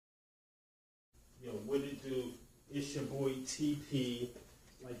It's your boy TP.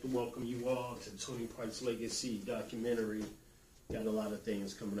 I'd like to welcome you all to Tony Price Legacy documentary. Got a lot of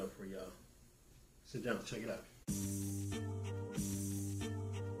things coming up for y'all. Sit down, check it out.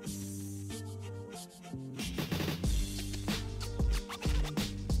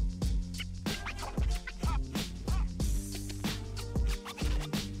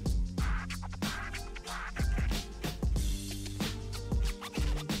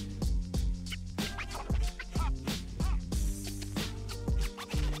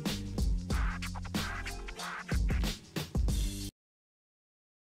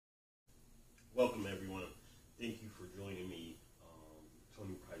 Welcome everyone. Thank you for joining me,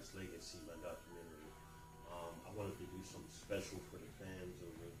 Tony Price Legacy, my documentary. I wanted to do something special for the fans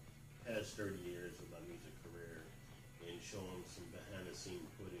over the past 30 years of my music career and show them some behind the scene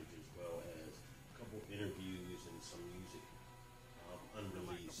footage as well as a couple interviews and some music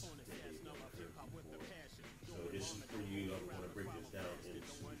unreleased that they've never heard before. So this is for you. I'm going to break this down into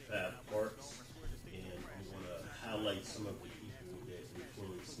 5 parts and I'm going to highlight some of the people that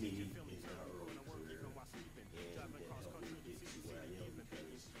influenced me in my early career and that helped me get to where I am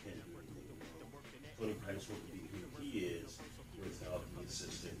because you can't do anything alone. Tony Price wouldn't be who he is without the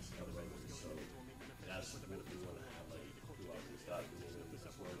assistance of others. So that's what we want to highlight throughout this documentary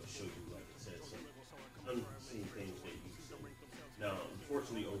as well as show you, like I said, some unseen things that you see. Now,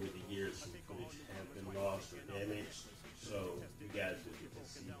 unfortunately, over the years, some footage have been lost or damaged, so you guys will get to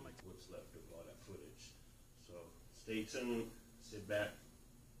see what's left of all that footage. So stay tuned, sit back,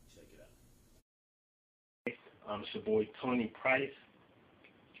 check it out. It's your boy Tony Price.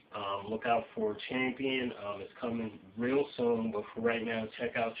 Look out for Champion. It's coming real soon, but for right now,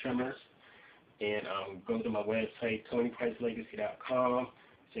 check out Tremors and go to my website, TonyPriceLegacy.com.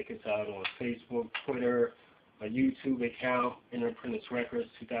 Check us out on Facebook, Twitter, my YouTube account, Apprentice Records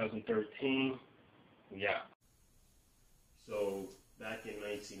 2013. Yeah. So back in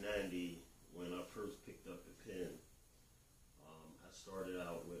 1990, when I first picked up the pen, I started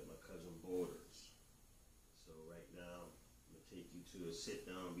out with my cousin Boulderz. So right now, I'm going to take you to a sit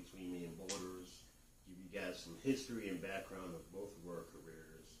down between me and Boulderz, give you guys some history and background of both of our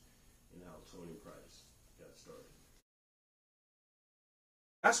careers and how Tony Price got started.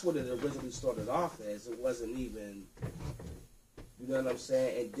 That's what it originally started off as. It wasn't even, you know what I'm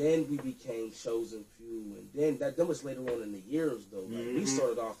saying? And then we became Chosen Few. And then that was later on in the years, though. Like, we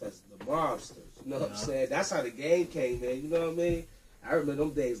started off as the Mobsters. You know what I'm saying? That's how the game came in. You know what I mean? I remember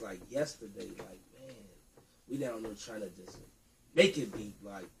them days like yesterday. Like, man, we down there trying to just make it beat.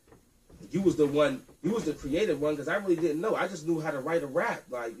 Like, you was the one, you was the creative one, because I really didn't know. I just knew how to write a rap.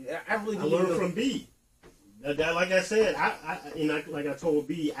 Like, I really didn't learned from B. That, like I said, like I told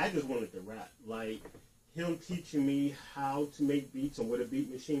B, I just wanted to rap. Like, him teaching me how to make beats and what a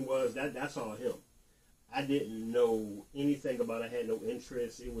beat machine was, that's all him. I didn't know anything about it. I had no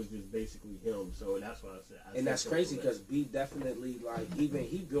interest. It was just basically him. So that's why I said. And that's crazy because B definitely, like, even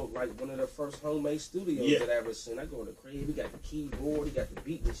he built, like, one of the first homemade studios that I ever seen. I go to the crib, he got the keyboard, he got the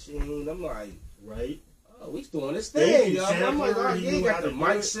beat machine. I'm like, right? Oh, he's doing this thing, yo. I'm like, oh, yeah, he got the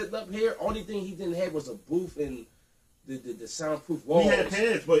mic sitting up here. Only thing he didn't have was a booth and the soundproof walls. He had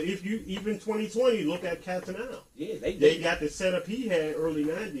pads, but if you, even 2020, look at Cats and Out. Yeah, they got the setup he had early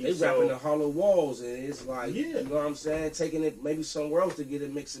 90s. They rapping the hollow walls, and it's like, you know what I'm saying, taking it maybe somewhere else to get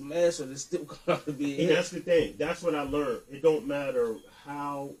it mixed and matched, so it's still going to be and that's the thing. That's what I learned. It don't matter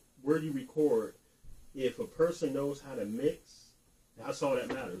where you record. If a person knows how to mix, that's all that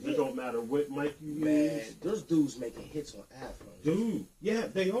matters. It don't matter what mic you use. Man, there's dudes making hits on iPhones. Dude, yeah,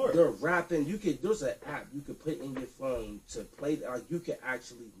 they are. They're rapping. There's an app you could put in your phone to play. You can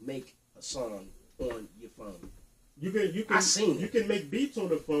actually make a song on your phone. You can. I seen it. You can make beats on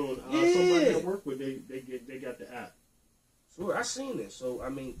the phone. Somebody I work with, they got the app. So I seen it. So I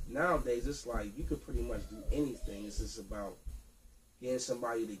mean, nowadays it's like you could pretty much do anything. It's just about getting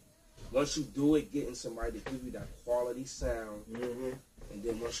somebody to. Once you do it, getting somebody to give you that quality sound, and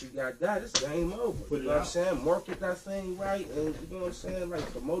then once you got that, it's game over. You know what I'm saying? Market that thing right, and you know what I'm saying?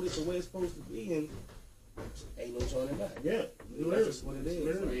 Like, promote it the way it's supposed to be, and ain't no turning back. Yeah, that's just what it is.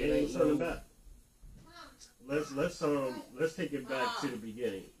 Literally, like, ain't no turning back. Let's take it back to the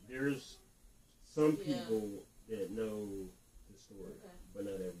beginning. There's some people that know the story, but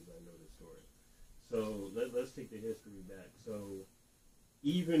not everybody know the story. So let's take the history back. So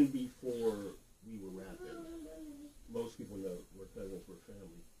even before we were rapping, most people know we're cousins, we're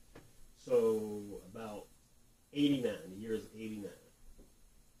family. So about 89, the year is 89.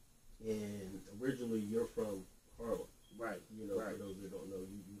 And originally you're from Harlem. Right. You know, for those that don't know,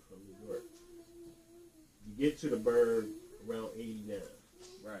 you from New York. You get to the Burg around 89.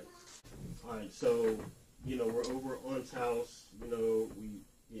 Right. All right, so you know, we're over at Aunt's house. You know, we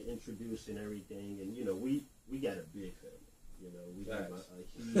get introduced and everything, and you know, we got a big family. You know, we have a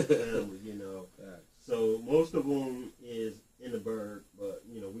huge family. You know, so most of them is in the Burgh, but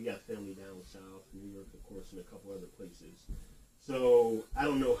you know, we got family down south, New York, of course, and a couple other places. So I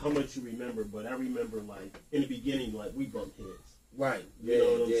don't know how much you remember, but I remember like in the beginning, like we bumped heads. Right. You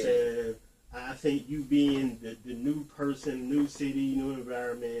know what I'm saying? I think you being the new person, new city, new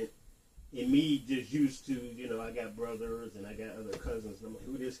environment, and me just used to, you know, I got brothers and I got other cousins, and I'm like,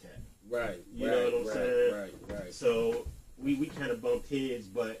 who this cat? Right. You know what I'm saying? Right. So we kind of bumped heads,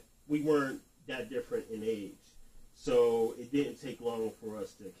 but we weren't that different in age. So it didn't take long for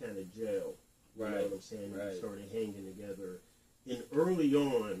us to kind of gel. You know what I'm saying? We started hanging together. And early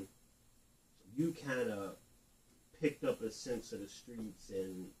on, you kind of picked up a sense of the streets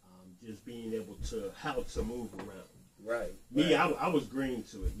and just being able to how to move around. Right. Me, I was green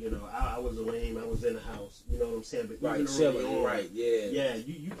to it. You know, I was a lame. I was in the house. You know what I'm saying? But even early on, yeah,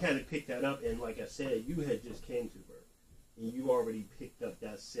 you kind of picked that up. And like I said, you had just came to Burgh, and you already picked up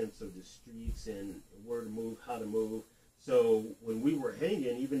that sense of the streets and where to move, how to move. So when we were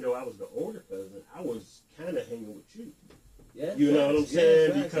hanging, even though I was the older cousin, I was kind of hanging with you. Yeah, you know what I'm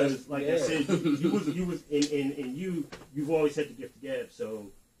saying? Because, like I said, you was, and you've always had the gift of gab, so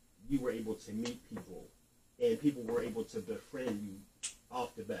you were able to meet people, and people were able to befriend you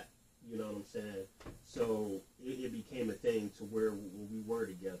off the bat. You know what I'm saying? So it became a thing to where when we were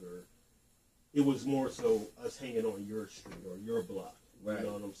together, it was more so us hanging on your street or your block. Right. You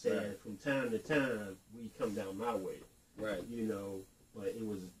know what I'm saying? Right. From time to time, we come down my way. Right. You know, but it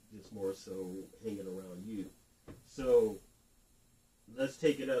was just more so hanging around you. So let's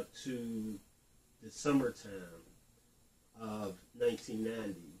take it up to the summertime of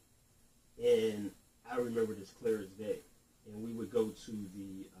 1990, and I remember this clear as day. And we would go to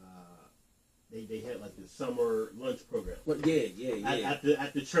the they had like the summer lunch program. But yeah.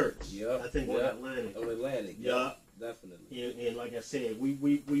 At the church. Yeah. I think on Atlantic. On Atlantic. Yeah. Definitely. And like I said, we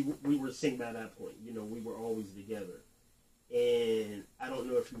were synced by that point. You know, we were always together. And I don't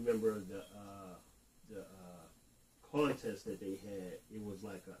know if you remember the contest that they had. It was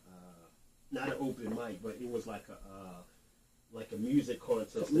like not an open mic, but it was like a music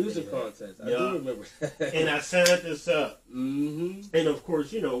contest. I do remember. And I signed this up. Mm-hmm. And of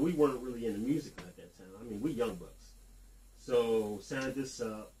course, you know, we weren't really into music at that time. I mean, we young bucks. So signed this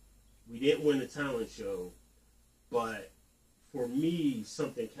up. We didn't win the talent show, but for me,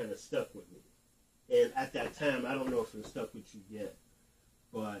 something kind of stuck with me. And at that time, I don't know if it stuck with you yet,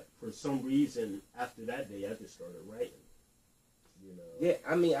 but for some reason, after that day, I just started writing. You know? Yeah,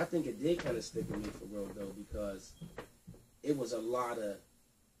 I mean, I think it did kind of stick with me for real, though, because it was a lot of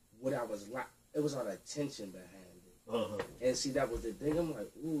what I was like. It was a lot of tension behind it. Uh-huh. And see, that was the thing. I'm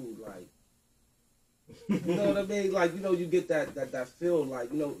like, ooh, like, you know what I mean? Like, you know, you get that feel,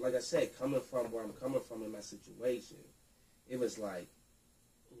 like, you know, like I said, coming from where I'm coming from in my situation, it was like,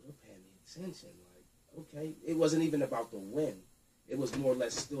 ooh, they're paying me attention. Like, okay. It wasn't even about the win. It was more or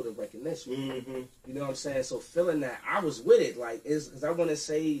less still the recognition. Mm-hmm. You know what I'm saying? So feeling that, I was with it. Like, because I want to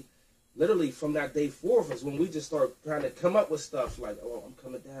say, literally from that day forth is when we just started trying to come up with stuff like, oh, I'm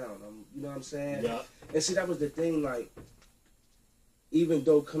coming down. You know what I'm saying? Yeah. And see, that was the thing, like, even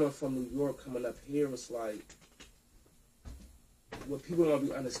though coming from New York, coming up here, it's like, what people don't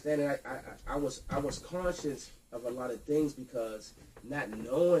be understanding, I was conscious of a lot of things because not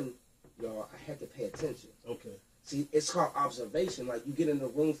knowing y'all, I had to pay attention. Okay. See, it's called observation. Like, you get in a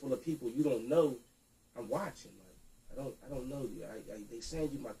room full of people you don't know, I'm watching. Like, I don't know you. They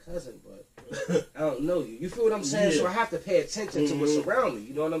saying you my cousin, but I don't know you. You feel what I'm saying? Yeah. So I have to pay attention to what's around me.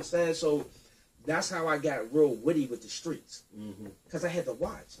 You know what I'm saying? So that's how I got real witty with the streets. Because I had to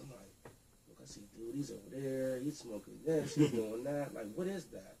watch. I'm like, look, I see dude, he's over there. He's smoking this. He's doing that. Like, what is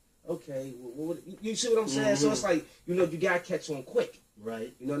that? Okay. Well, you see what I'm saying? So it's like, you know, you got to catch on quick.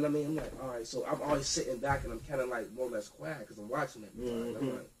 Right. You know what I mean? I'm like, all right. So I'm always sitting back and I'm kind of like more or less quiet because I'm watching it. And I'm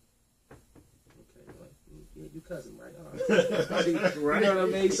like, okay, like, yeah, you cousin, right? All right. Right. You know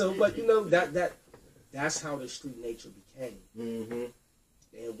what I mean? So, but you know, that's how the street nature became.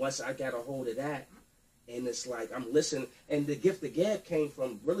 And once I got a hold of that, and it's like I'm listening, and the gift of gab came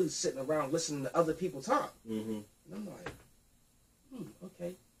from really sitting around listening to other people talk. And I'm like,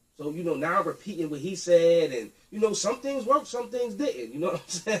 okay. So, you know, now I'm repeating what he said, and, you know, some things worked, some things didn't, you know what I'm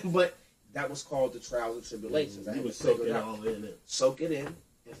saying? But that was called the trials and tribulations. I had to figure it out. Soak it in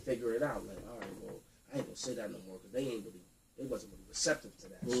and figure it out. Like, all right, well, I ain't going to say that no more because they wasn't really receptive to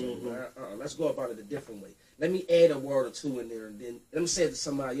that. So, let's go about it a different way. Let me add a word or two in there, and then let me say it to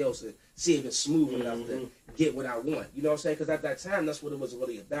somebody else and see if it's smooth enough to get what I want. You know what I'm saying? Because at that time, that's what it was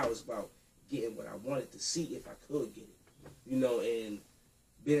really about. It's about getting what I wanted to see if I could get it. You know, and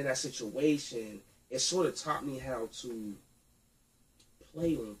being in that situation, it sort of taught me how to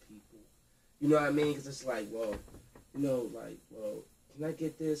play on people. You know what I mean? Because it's like, well, you know, like, well, can I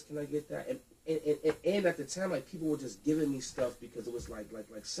get this? Can I get that? And at the time, like, people were just giving me stuff because it was like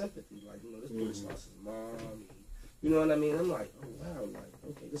sympathy. Like, you know, this dude lost his mom. And, you know what I mean? I'm like, oh, wow. Like,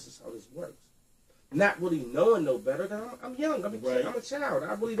 okay, this is how this works. Not really knowing no better. Cause I'm young. I'm a child.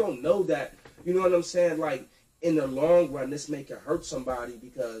 I really don't know that. You know what I'm saying? Like, in the long run, this may hurt somebody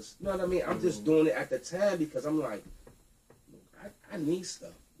because, you know what I mean? I'm just doing it at the time because I'm like, I need stuff.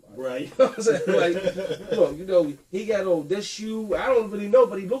 Right. You know what I'm saying? Like, look, you know, he got this shoe. I don't really know,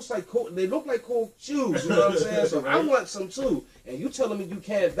 but he looks like cool. They look like cool shoes. You know what I'm saying? So I want some too. And you telling me you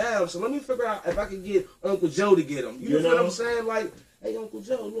can't buy them, so let me figure out if I can get Uncle Joe to get them. You know what I'm saying? Like, hey, Uncle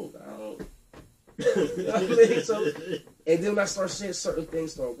Joe, look, I don't. You know what I mean? So, and then when I start seeing certain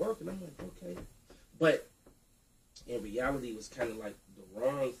things start working, I'm like, okay. But in reality, it was kind of like the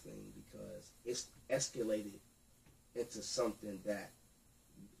wrong thing because it's escalated into something that,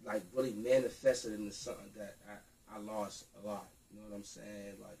 like, really manifested into something that I lost a lot. You know what I'm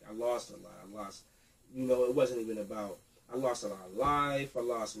saying? Like, I lost a lot. I lost, you know, it wasn't even about, I lost a lot of life. I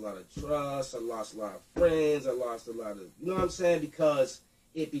lost a lot of trust. I lost a lot of friends. I lost a lot of, you know what I'm saying? Because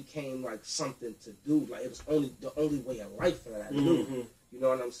it became like something to do. Like, it was the only way of life that I knew. You know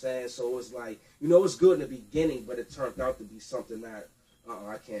what I'm saying? So it was like, you know, it was good in the beginning, but it turned out to be something that,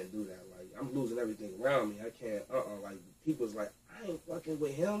 I can't do that. Like, I'm losing everything around me. I can't, like, people's like, I ain't fucking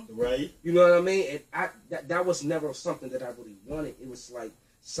with him. Right. You know what I mean? And that was never something that I really wanted. It was like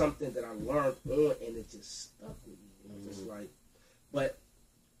something that I learned on, and it just stuck with me. It was just like, but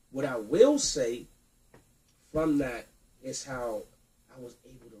what I will say from that is how I was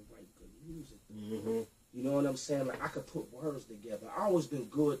able to write good music. You know what I'm saying? Like, I could put words together. I always been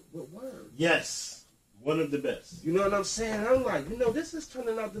good with words. Yes. One of the best. You know what I'm saying? I'm like, you know, this is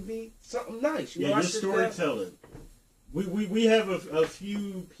turning out to be something nice. You know, your storytelling. We have a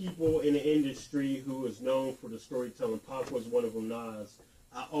few people in the industry who is known for the storytelling. Pop was one of them, Nas.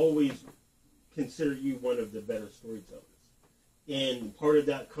 I always consider you one of the better storytellers. And part of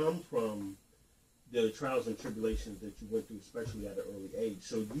that comes from the trials and tribulations that you went through, especially at an early age.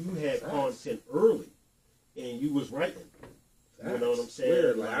 So you had content early, and you was writing. You know what I'm saying?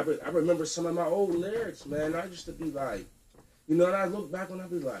 Weird. Like, I remember some of my old lyrics, man. I used to be like, you know, and I look back when I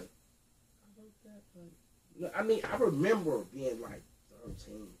be like, I wrote that. Like, you know, I mean, I remember being like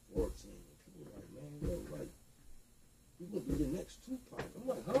 13, 14, and people were like, man, yo, like, you gonna be the next Tupac. I'm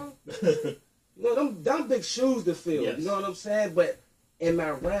like, huh? You know, them big shoes to fill. Yes. You know what I'm saying? But in my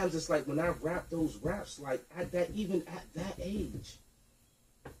rhymes, it's like when I rap those raps, like even at that age,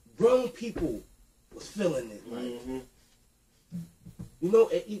 grown people was feeling it. Like, you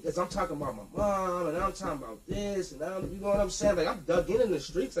know, as I'm talking about my mom, and I'm talking about this, and you know what I'm saying? Like, I'm dug in the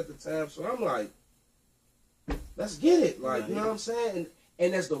streets at the time, so I'm like, let's get it. Like, you know what I'm saying?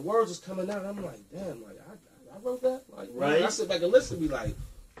 And as the words is coming out, I'm like, damn, like, I wrote that? Like, right. I sit back and listen and be like,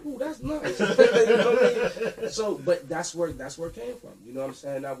 ooh, that's nice. You know what I mean? So, but that's where it came from. You know what I'm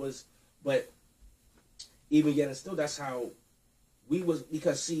saying? But even yet and still, that's how we was,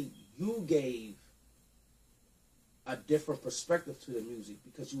 because, see, you gave a different perspective to the music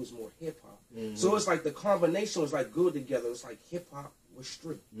because you was more hip hop. So it's like the combination was like good together. It's like hip hop with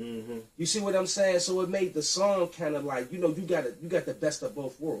street. You see what I'm saying? So it made the song kind of like, you know, you got the best of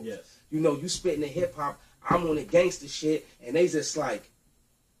both worlds. Yes. You know, you spitting the hip hop, I'm on the gangster shit, and they just like,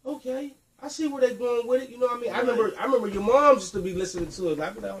 okay, I see where they going with it. You know what I mean? Right. I remember your mom used to be listening to it.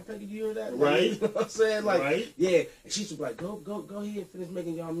 Like, I'm thinking, you hear that? Right. Like, you know what I'm saying? Like, yeah. And she used to be like, go ahead and finish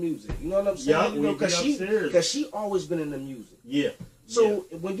making y'all music. You know what I'm saying? Yeah, you know, because she always been in the music. Yeah. So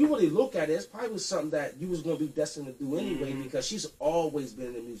when you really look at it, it's probably something that you was gonna be destined to do anyway, because she's always been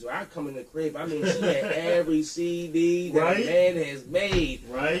in the music. I come in the crib, I mean, she had every CD that man has made.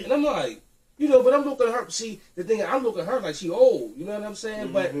 Right. And I'm like, you know, but I'm looking at her. See, the thing, I'm looking at her like she old. You know what I'm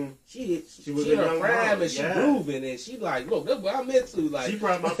saying? But she in her prime, and she grooving, and she like, look, that's what I'm into. Like, she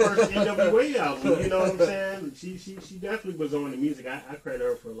brought my first NWA album. You know what I'm saying? She definitely was on the music. I credit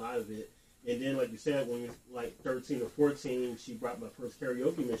her for a lot of it. And then, like you said, when you was like 13 or 14, she brought my first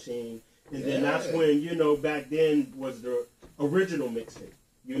karaoke machine. And then that's when, you know, back then was the original mixtape.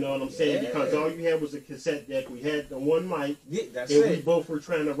 You know what I'm saying? Because all you had was a cassette deck. We had the one mic. We both were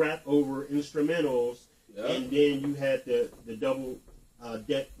trying to rap over instrumentals. And then you had the double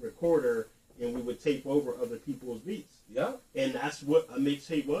deck recorder, and we would tape over other people's beats. And that's what a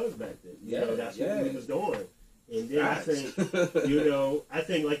mixtape was back then. You know, that's what we was doing. And then I think, I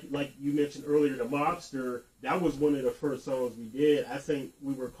think like you mentioned earlier, the Mobster, that was one of the first songs we did. I think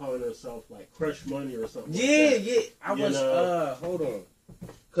we were calling ourselves like Crush Money or something. Yeah, like that. yeah. I was hold on.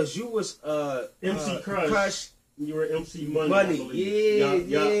 Cause you was MC Crush. You were MC Money.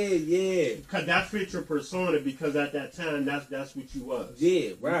 Yeah. Cause that fit your persona because at that time that's what you was.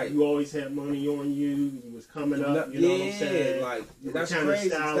 Yeah, right. You always had money on you. You was coming up. You know what I'm saying? Like you that's kind crazy.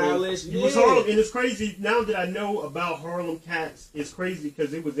 Of stylish. You was Harlem, and it's crazy now that I know about Harlem Cats. It's crazy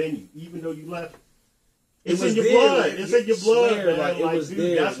because it was in you, even though you left. It's in your blood. It's in your blood, man. Like,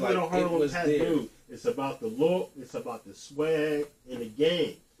 dude, that's what a Harlem Cat do. It's about the look. It's about the swag and the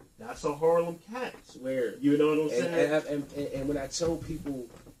game. That's a Harlem Cat. Swear. You know what I'm saying? And when I tell people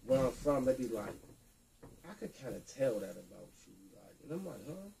where I'm from, they be like, I could kind of tell that about you. Like, and I'm like,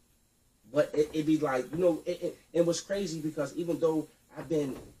 huh? But it be like, it was crazy because even though I've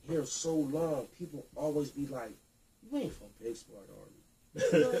been here so long, people always be like, you ain't from Pittsburgh, are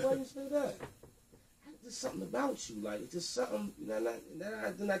you? Why you say that? There's something about you. Like, it's just something, then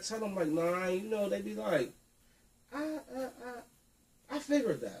I tell them, like, nah, they be like, I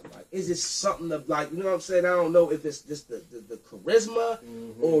figured that. Like, is it something of, like, you know what I'm saying? I don't know if it's just the charisma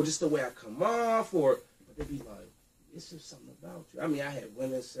or just the way I come off, but they be like, it's just something about you. I mean, I had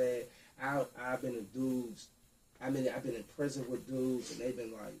women say, I've been in dudes, I've been in prison with dudes, and they've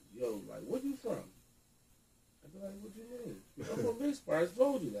been like, yo, like, where you from? I be like, what you mean? I'm from Pittsburgh. I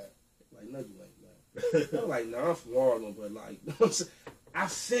told you that. Like, no, you ain't, man. They're like, no, I'm from Harlem, but like, you know what I'm saying? I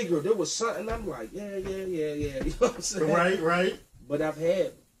figured there was something. I'm like, yeah. You know what I'm saying? Right. But I've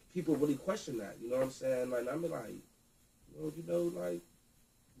had people really question that. You know what I'm saying? Like, I'm like, like,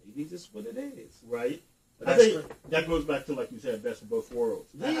 maybe this is what it is. Right. I think that goes back to, like you said, best of both worlds.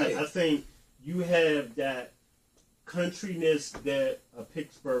 Yeah. I think you have that countryness that a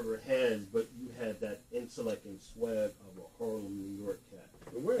Pittsburgher has, but you have that intellect and swag of a Harlem, New York cat.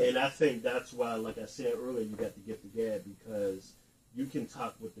 Really? And I think that's why, like I said earlier, you got the gift of gab because you can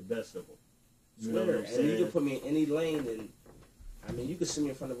talk with the best of them. You know what I'm saying? And you can put me in any lane, and I mean, you can sit me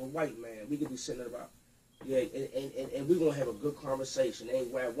in front of a white man. We could be sitting at about, and we're going to have a good conversation.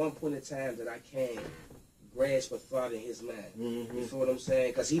 And at one point in time that I can grasp a thought in his mind. Mm-hmm. You feel what I'm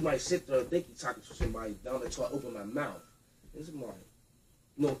saying? Because he might sit there and think he's talking to somebody down until I open my mouth. It's like,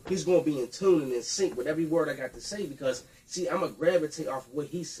 he's going to be in tune and in sync with every word I got to say because, see, I'm going to gravitate off of what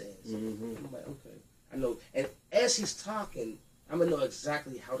he says. Mm-hmm. I'm like, okay, I know. And as he's talking, I'm going to know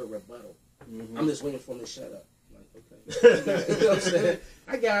exactly how to rebuttal. Mm-hmm. I'm just waiting for him to shut up. Okay. You know what I'm saying?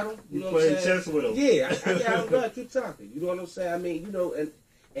 I got him. You know what I'm saying? Chess with him. Yeah, I got him. Go ahead, keep talking. You know what I'm saying? I mean,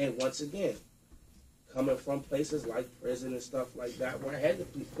 and once again, coming from places like prison and stuff like that, where I had to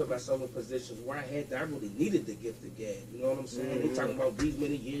put myself in positions where I really needed the gift of gab. You know what I'm saying? Mm-hmm. They talking about these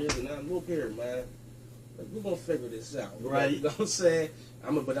many years, and I'm look here, man. Like, we're gonna figure this out, right? You know what I'm saying?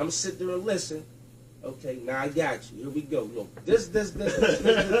 But I'm gonna sit there and listen. Okay, now I got you. Here we go. Look, this. It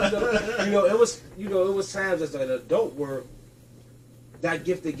was times as an adult where that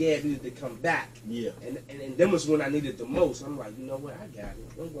gift of gab needed to come back. Yeah. And then was when I needed the most. I'm like, you know what? I got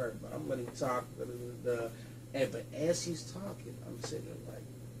it. Don't worry about it. I'm letting him talk. But as he's talking, I'm sitting there like,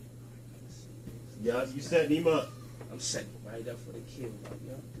 yeah, you setting him up. I'm setting him right up for the kill. Like,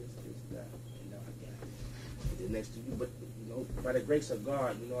 this, that. And now I got it. And then next to you, but by the grace of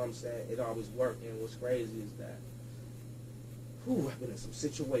God, you know what I'm saying, it always worked. And what's crazy is that, I've been in some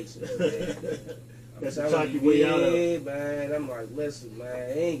situations, man. I'm telling you, man. I'm like, listen, man,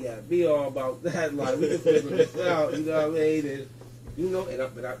 it ain't gotta be all about that. Like, we can figure this out. You know what I mean? And,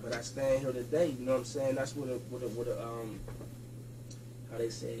 but I stand here today. You know what I'm saying? That's what how they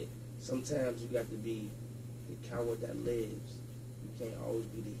say it. Sometimes you got to be the coward that lives. You can't always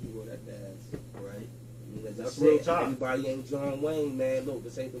be the hero that dies. Right. That's real talk. Everybody ain't John Wayne, man. Look,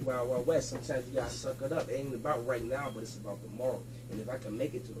 this ain't the Wild Wild West. Sometimes you gotta suck it up. It ain't about right now, but it's about tomorrow. And if I can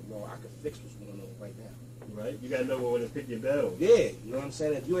make it to tomorrow, I can fix what's going on right now. Right? You gotta know when to pick your battles. Yeah, you know what I'm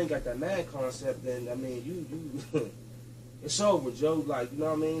saying? If you ain't got that man concept, then I mean, you it's over, Joe. Like, you know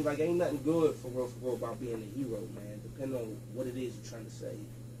what I mean? Like, ain't nothing good for real about being a hero, man. Depending on what it is you're trying to say.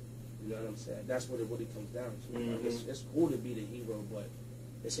 You know what I'm saying? That's what it really comes down to. Mm-hmm. Like, it's cool to be the hero, but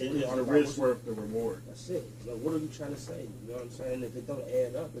it's really the risk worth the reward. That's it. What are you trying to say? You know what I'm saying? If it don't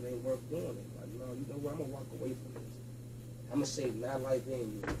add up, it ain't worth doing it. Like, you know what? I'm gonna walk away from this. I'm gonna save my life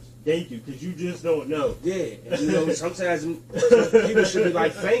and yours. Thank you, because you just don't know. Yeah, and sometimes people should be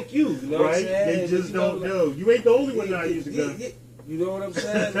like, "Thank you." You know what I'm saying? They just don't know. You ain't the only one that use a gun. Yeah. You know what I'm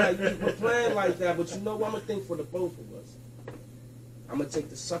saying? Like, we're playing like that, but you know what? I'm gonna think for the both of us. I'm gonna take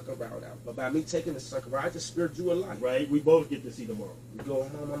the sucker route out. But by me taking the sucker route, I just spared you a life. Right. We both get to see tomorrow. You go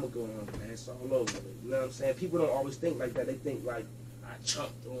home, I'm gonna go home, man. It's all over it. You know what I'm saying? People don't always think like that. They think like I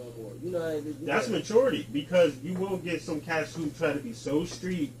chunked them or That's maturity, because you will get some cats who try to be so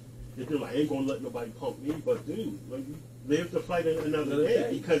street that they're like, I ain't gonna let nobody punk me. But dude, like, you live to fight another day,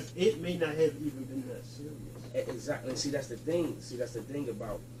 because it may not have even been that serious. Exactly. See, that's the thing. That's the thing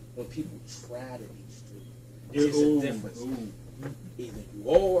about when people try to be street. There's a difference. Either you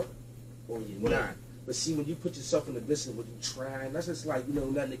are or you're right. not. But see, when you put yourself in the business where you try, and that's just like,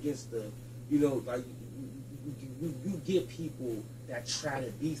 nothing against the, like, you get people that try to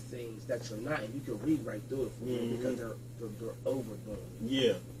be things that you're not, and you can read right through it for them because they're overdoing it.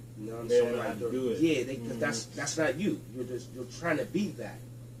 Yeah. You know what I'm they saying? Don't know how to do it. Yeah, because that's not you. You're trying to be that.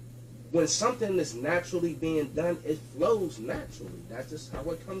 When something is naturally being done, it flows naturally. That's just how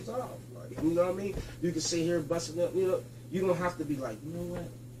it comes off. Like, you know what I mean? You can sit here busting up. You don't have to be like, you know what?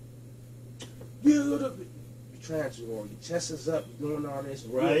 You're trying to, or your chest is up. You're doing all this.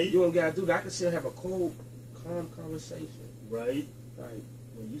 Right. You don't gotta do that. I can sit here and have a cold, calm conversation. Right. Right.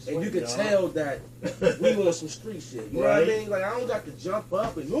 And you can tell that we want some street shit. You know what I mean? Like, I don't got to jump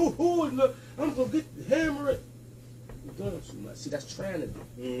up and I'm gonna get the hammer. You're doing too much. See, that's trying to do.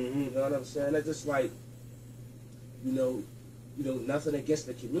 You know what I'm saying? That's just like, nothing against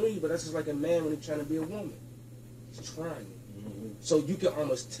the community, but that's just like a man when he's trying to be a woman. He's trying. So you can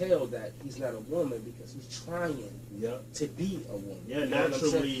almost tell that he's not a woman because he's trying to be a woman. Yeah, you know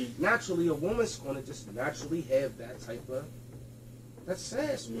naturally. Naturally, a woman's going to just naturally have that type of, that's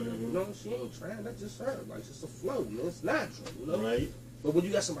sass with her. You know, she ain't trying. That's just her. Like, it's just a flow, man. It's natural, you know? Right. But when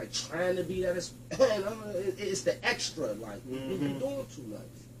you got somebody trying to be that, it's the extra. Like, you're doing too much.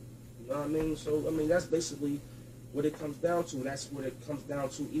 You know what I mean? So, I mean, that's basically what it comes down to. And that's what it comes down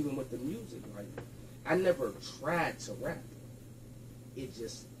to even with the music. Like, I never tried to rap. It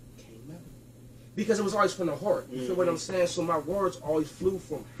just came out. Because it was always from the heart. You feel what I'm saying? So my words always flew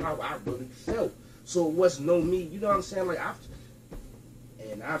from how I really felt. So it was no me. You know what I'm saying? Like,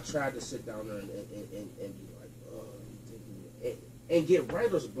 I've tried to sit down there and be like, and get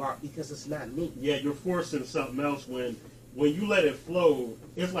writer's block because it's not me. Yeah, you're forcing something else when you let it flow.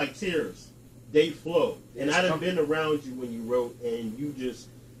 It's like tears. They flow. And I done been around you when you wrote, and you just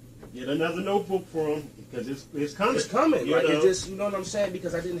get another notebook for them because it's coming. It's coming. You like, know? it just, you know what I'm saying?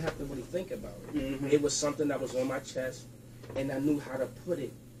 Because I didn't have to really think about it. It was something that was on my chest, and I knew how to put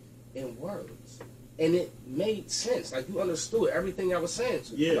it in words. And it made sense. Like, you understood everything I was saying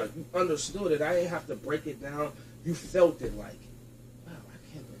to you. Yeah. Like, you understood it. I didn't have to break it down. You felt it like, wow, I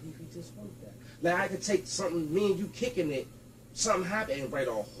can't believe he just wrote that. Like, I could take something, me and you kicking it, something happened, and write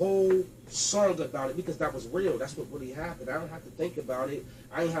a whole song about it because that was real. That's what really happened. I don't have to think about it.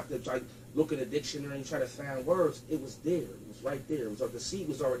 I didn't have to like look at a dictionary and try to find words. It was there. It was right there. It was the seed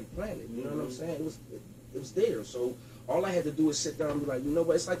was already planted. You know what I'm saying? It was there. So all I had to do is sit down and be like, you know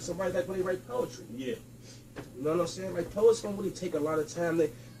what? It's like somebody like when they write poetry. Yeah. You know what I'm saying? Like, poets don't really take a lot of time.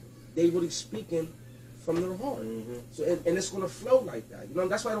 They really speaking from their heart. So and it's gonna flow like that. You know,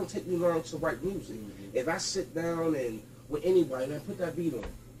 that's why it don't take me long to write music. If I sit down and with anybody and I put that beat on,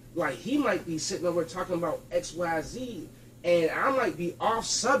 like, he might be sitting over talking about X, Y, Z, and I might be off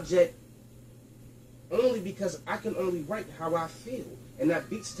subject only because I can only write how I feel. And that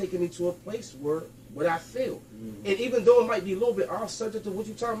beat's taking me to a place where what I feel. And even though it might be a little bit off subject to what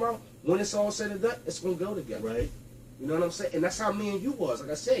you're talking about, when it's all said and done, it's going to go together. Right. You know what I'm saying? And that's how me and you was.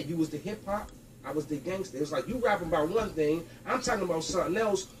 Like I said, you was the hip-hop, I was the gangster. It was like you rapping about one thing, I'm talking about something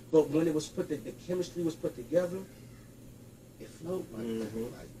else, but when it was put, the chemistry was put together, it flowed like that.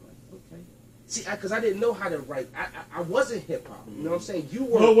 Like, okay. See, because I didn't know how to write. I wasn't hip-hop. You know what I'm saying? You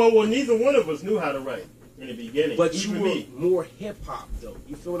were... Well, neither one of us knew how to write in the beginning. But you were more hip-hop, though.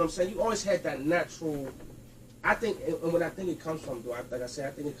 You feel what I'm saying? You always had that natural... I think, and what I think it comes from, though, like I said,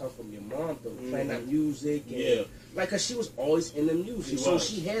 I think it comes from your mom, though, playing that music. And, like, cause she was always in the music. So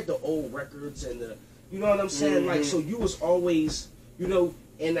she had the old records and the, you know what I'm saying? Like, so you was always, you know,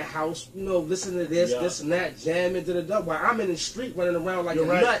 in the house, you know, listening to this, this and that, jamming to the dub. While I'm in the street running around like a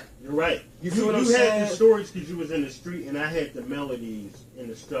nut. You're right. You feel what I'm saying? You had the stories because you was in the street, and I had the melodies and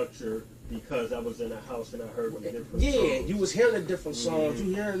the structure because I was in a house and I heard the different songs. Yeah, you was hearing the different songs.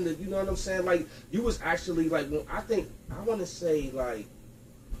 You hearing the, you know what I'm saying? Like, you was actually, like, I want to say, like,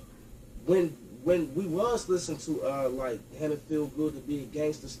 when we was listening to, like, Hannah Feel Good to Be a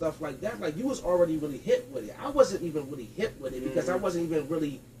Gangster, stuff like that, like, you was already really hip with it. I wasn't even really hip with it because I wasn't even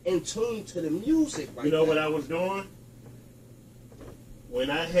really in tune to the music like that. You know what I was doing? When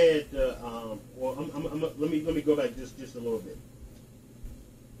I had, let me go back just a little bit.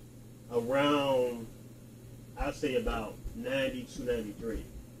 Around, I'd say about 92, 93,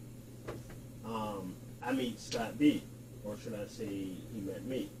 I meet Scott B, or should I say he met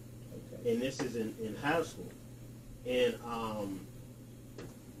me. Okay. And this is in high school. And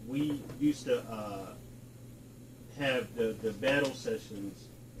we used to have the battle sessions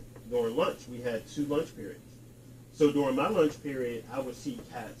during lunch. We had 2 lunch periods. So during my lunch period, I would see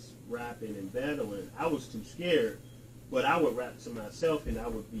cats rapping and battling. I was too scared, but I would rap to myself and I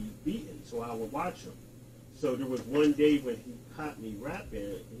would be beaten, so I would watch him. So there was one day when he caught me rapping,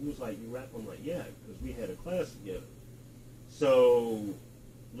 and he was like, "You rap?" I'm like, "Yeah," because we had a class together. So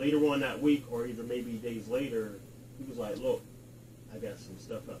later on that week, or either maybe days later, he was like, "Look, I got some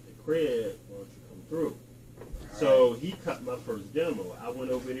stuff out the crib. Why don't you come through?" So he cut my first demo. I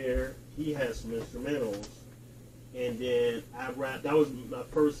went over there. He had some instrumentals, and then I rapped. That was my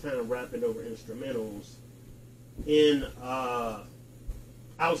first time rapping over instrumentals in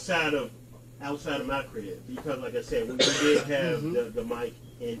outside of my crib, because, like I said, we did have the mic,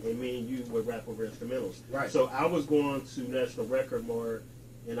 and me and you would rap over instrumentals. Right. So I was going to National Record Mart,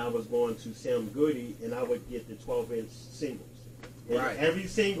 and I was going to Sam Goody, and I would get the 12-inch singles. And every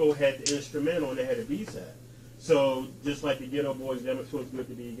single had the instrumental, and they had a B-side. So just like the Ghetto Boys, Them It Feels Good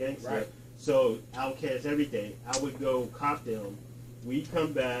to Be a Gangster. Right. So Outkast, everything, I would go cop them. We'd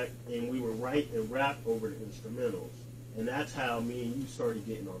come back, and we would write and rap over the instrumentals. And that's how me and you started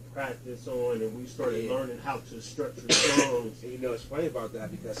getting our practice on, and we started learning how to structure songs. And you know, it's funny about that,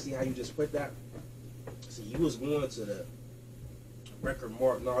 because see how you just put that? See, you was going to the record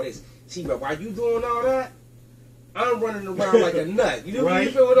mart and all this. See, but while you doing all that, I'm running around like a nut. You know,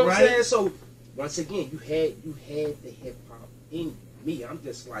 you feel what I'm saying? So, once again, you had the hip-hop in me. I'm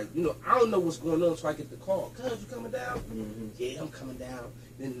just like, you know, I don't know what's going on until I get the call. Cuz, you coming down? Mm-hmm. Yeah, I'm coming down.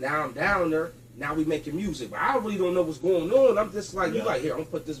 Then now I'm down there. Now we making music, but I really don't know what's going on. I'm just like, you like, here, I'm gonna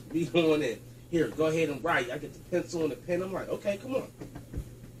put this beat on and here, go ahead and write. I get the pencil and the pen. I'm like, okay, come on.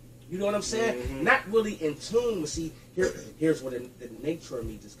 You know what I'm saying? Mm-hmm. Not really in tune, but see, here's where the nature of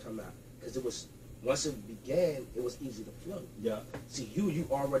me just come out. Because it was, once it began, it was easy to flow. Yeah. See, you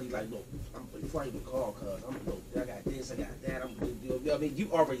already like, look, before I even call, cuz, I got this, I got that, you know, I mean,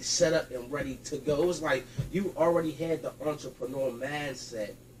 you already set up and ready to go. It was like, you already had the entrepreneur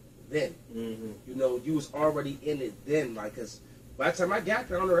mindset then. Mm-hmm. You know, you was already in it then, like, because by the time I got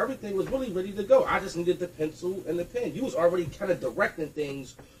down there, everything was really ready to go. I just needed the pencil and the pen. You was already kind of directing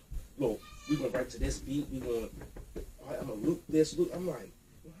things. Look, we're going to write to this beat. I'm going to loop this, loop. I'm like,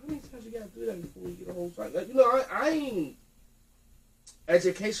 well, how many times you got to do that before you get a whole song? Like, you know, I ain't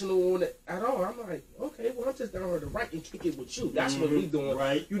educational on it at all. I'm like, okay, well, I'm just down here to write and kick it with you. That's what we doing.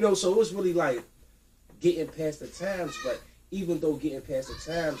 Right. You know, so it was really like getting past the times, but even though getting past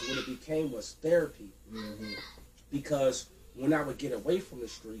the times, what it became was therapy. Mm-hmm. Because when I would get away from the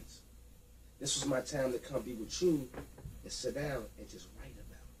streets, this was my time to come be with you and sit down and just write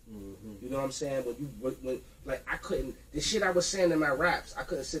about it. Mm-hmm. You know what I'm saying? When like, I couldn't, the shit I was saying in my raps, I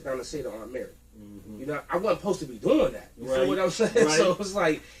couldn't sit down and say to Aunt Mary. Mm-hmm. You know, I wasn't supposed to be doing that. You feel what I'm saying? Right. So it was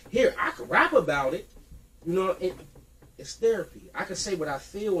like, here, I could rap about it. You know, it's therapy. I could say what I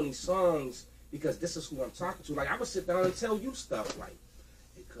feel in these songs, because this is who I'm talking to. Like, I would sit down and tell you stuff like,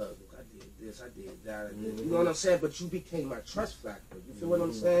 hey, cuz, look, I did this, I did that, I did. You know what I'm saying? But you became my trust factor. You feel what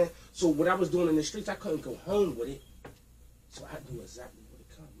I'm saying? So what I was doing in the streets, I couldn't go home with it. So I knew exactly what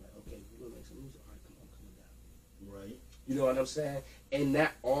it come. Like, okay, we're going to make some music. All right, come on, coming down. Right. You know what I'm saying? And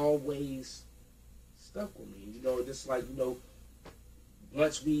that always stuck with me. You know, just like, you know,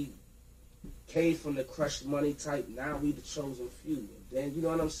 once we came from the crushed money type, now we the chosen few. Then, you know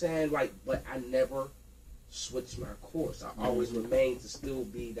what I'm saying? Like, but I never switched my course. I always remained to still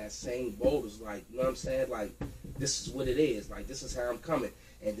be that same Boulderz. Like, you know what I'm saying? Like, this is what it is. Like, this is how I'm coming.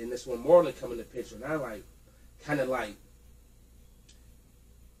 And then this one Marlon come in the picture, and I like, kind of like,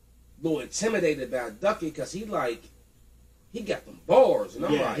 a little intimidated about Ducky, because he got them bars, and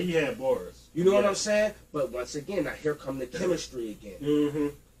I'm like, he had bars. You know what I'm saying? But once again, now here come the chemistry again. Mm-hmm.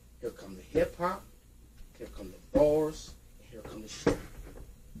 Here come the hip hop. Here come the bars. And here come the shit.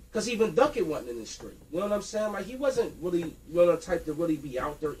 Because even Ducky wasn't in the street. You know what I'm saying? Like, he wasn't really, you know, the type to really be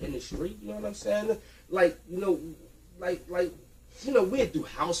out there in the street. You know what I'm saying? Like, you know, you know, we'd do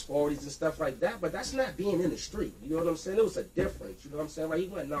house parties and stuff like that, but that's not being in the street. You know what I'm saying? It was a difference. You know what I'm saying? Like, he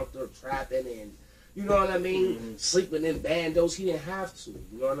wasn't out there trapping and, you know what I mean? Sleeping in bandos. He didn't have to.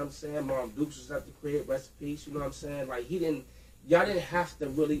 You know what I'm saying? Mom Dukes was at the crib, rest in peace. You know what I'm saying? Like, y'all didn't have to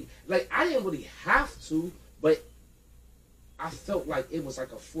really, like, I didn't really have to, but I felt like it was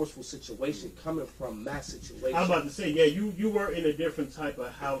like a forceful situation coming from my situation. I'm about to say, yeah, you were in a different type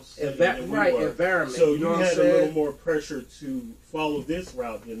of house environment. So you know had a little more pressure to follow this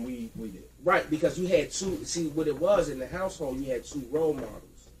route than we did. Right, because you had two. See what it was in the household. You had two role models.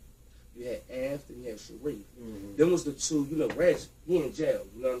 You had Anth and you had Sharif. Mm-hmm. Them was the two. You know, Reg, he in jail.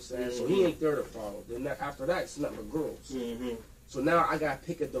 You know what I'm saying? Mm-hmm. So he ain't there to follow. Then after that, it's nothing but girls. Mm-hmm. So now I gotta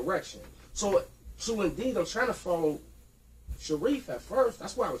pick a direction. So indeed, I'm trying to follow Sharif at first.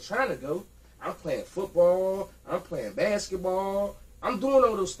 That's where I was trying to go. I'm playing football. I'm playing basketball. I'm doing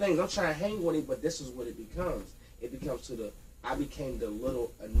all those things. I'm trying to hang with him, but this is what it becomes. It becomes I became the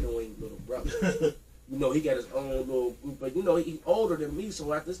little annoying little brother. You know, he got his own little group, but you know, he's older than me,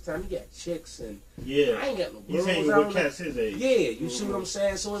 so at this time he got chicks and I ain't got no girls. He's hanging with cats his age. Yeah, you see what I'm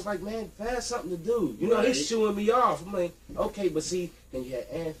saying? So it's like, man, find something to do. You know, he's shooing me off. I'm like, okay, but see, then you had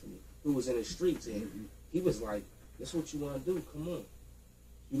Anthony, who was in the streets, and he was like, that's what you want to do, come on.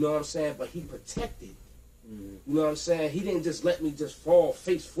 You know what I'm saying? But he protected. You know what I'm saying? He didn't just let me just fall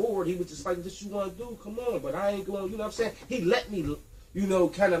face forward. He was just like, this you want to do, come on. But I ain't going, you know what I'm saying? He let me, you know,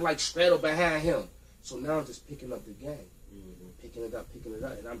 kind of like straddle behind him. So now I'm just picking up the game. Picking it up,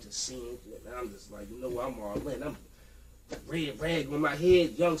 and I'm just seeing it. And I'm just like, you know what, I'm all in. I'm red rag on my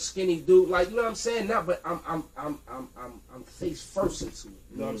head, young skinny dude, like, you know what I'm saying? Now, but I'm face first into it.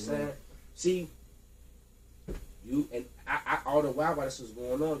 You know what I'm saying? See, you and I all the while this was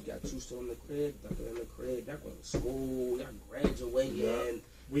going on, you got two still in the crib, ducking in the crib, y'all going to school, y'all graduating. Yeah.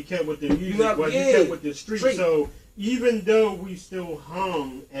 We kept with the music, you know, you kept with the street. So even though we still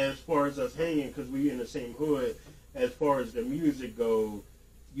hung as far as us hanging, because we in the same hood, as far as the music goes,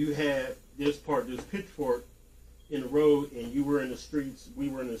 you had this pitchfork in the road, and you were in the streets, we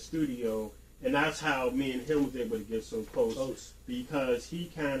were in the studio, and that's how me and him was able to get so close. Because he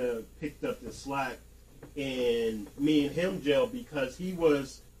kind of picked up the slack, and me and him gelled because he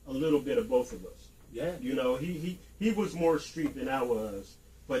was a little bit of both of us. Yeah. You know, he was more street than I was,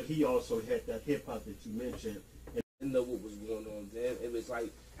 but he also had that hip hop that you mentioned. And I didn't know what was going on then. It was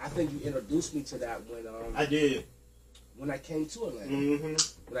like, I think you introduced me to that when I did. When I came to Atlanta.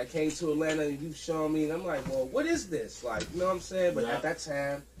 Mm-hmm. When I came to Atlanta and you showed me, and I'm like, well, what is this? Like, you know what I'm saying? But at that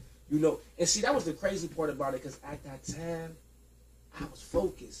time, you know, and see, that was the crazy part about it, because at that time, I was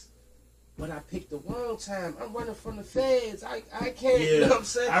focused. But I picked the wrong time. I'm running from the feds. I can't, you know what I'm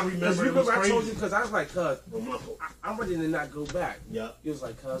saying? I remember I told you, because I was like, cuz, I'm ready to not go back. Yeah. He was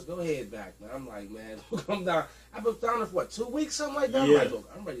like, cuz, go ahead back, man. I'm like, man, come down. I've been down there for, 2 weeks, something like that? Yeah. I'm like,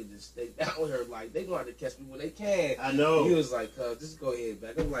 look, I'm ready to stay down with her. Like, they going to catch me when they can. I know. He was like, cuz, just go ahead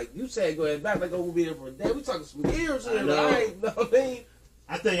back. I'm like, you said go ahead back. Like, oh, we'll be there for a day. We talking some years here. I know. Like, you know what I mean?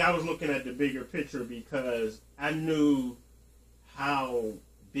 I think I was looking at the bigger picture because I knew how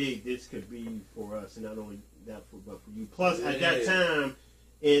big this could be for us, and not only that, but for you. Plus, at that time,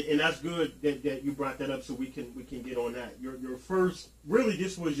 and that's good that you brought that up, so we can get on that. Your first, really,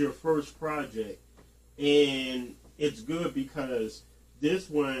 this was your first project, and it's good because this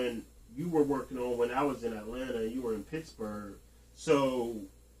one you were working on when I was in Atlanta, and you were in Pittsburgh, so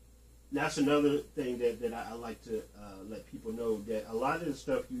that's another thing that I like to let people know, that a lot of the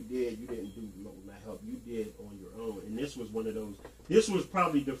stuff you didn't do with my help. You did on your own, and this was one of those. This was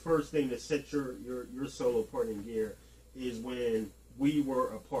probably the first thing that set your solo part in gear, is when we were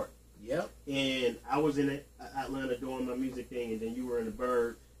apart. Yep. And I was in Atlanta doing my music thing, and then you were in the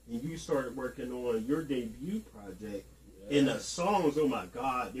Bird, and you started working on your debut project. Yeah. And the songs, oh my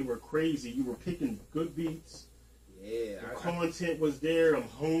God, they were crazy. You were picking good beats. Yeah, the content was there. I'm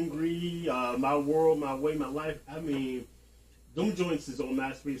hungry. My world, my way, my life. I mean, them joints is on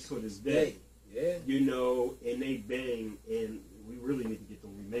MySpace to this day. Yeah. You know, and they bang, and we really need to get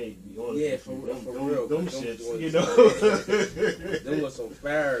them remade, to be honest. Yeah, for real. Them shits, you know. Them was some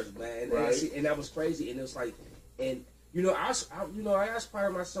fires, man. Right. And that was crazy. And it was like, and you know, I asked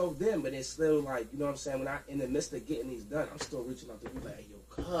part of myself then, but it's still like, you know what I'm saying, when I, in the midst of getting these done, I'm still reaching out to you like, hey, yo,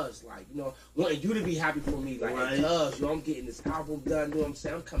 cuz, like, you know, wanting you to be happy for me, like, hey, cuz, yo, I'm getting this album done, you know what I'm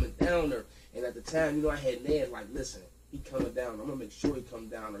saying, I'm coming down there. And at the time, you know, I had Ned, like, listen, he coming down, I'm gonna make sure he come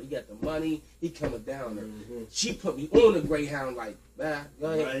down there. He got the money, he coming down there. Mm-hmm. She put me on the Greyhound, like, bye, go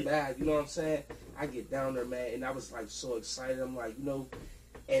ahead, bye, you know what I'm saying? I get down there, man, and I was, like, so excited. I'm like, you know,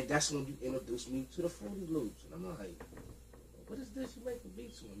 and that's when you introduced me to the 40 Loops. And I'm like, what is this you making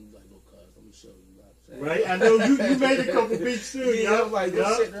beats on? He's like, look, cuz, let me show you. Right, I know you made a couple beats too. Yeah, I'm like,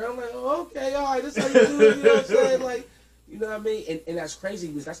 just sitting there. I'm like, oh, okay, all right, this how you do it. You know what I'm saying? Like, you know what I mean? And that's crazy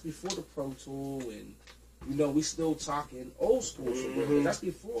because that's before the Pro Tool, and you know we still talking old school. Mm-hmm. That's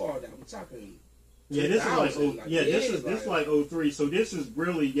before all that. We're talking. Yeah, this is like this is like 03. So this is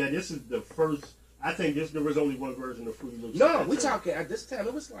really this is the first I think there was only one version of Fruity Loops. No, we talking at this time.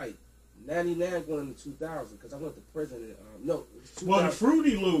 It was like 99 going into 2000 because I went to prison. Well, the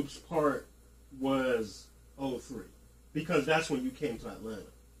Fruity Loops part was 03 because that's when you came to Atlanta.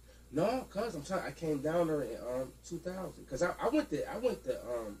 No, cause I came down there in 2000 because I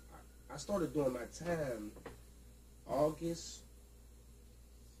started doing my time August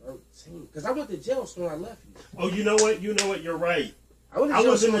 13 because I went to jail soon as I left you. Oh, you know what? You're right. I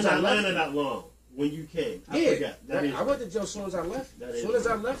wasn't in Atlanta that long when you came. I forgot. I went to jail as soon as I left you. As soon as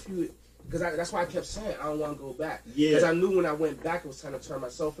I left you, because that's why I kept saying I don't want to go back. Yeah. Because I knew when I went back it was time to turn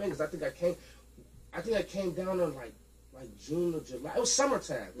myself in. Because I think I came down there like June or July. It was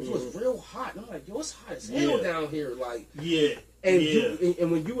summertime. It was real hot. And I'm like, yo, it's hot as hell down here. Like,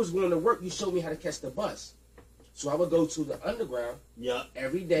 and when you was going to work, you showed me how to catch the bus. So I would go to the underground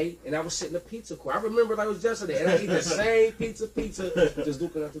every day, and I would sit in the pizza court. I remember like it was yesterday, and I eat the same pizza, just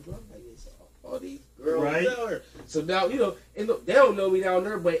looking at the girl. I'm like, it's all these girls down there. So now, and look, they don't know me down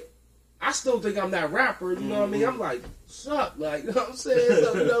there, but I still think I'm that rapper. You know what I mean? I'm like, what's up? Like, you know what I'm saying?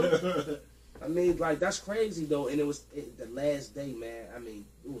 So, I mean, like, that's crazy, though. And the last day, man, I mean,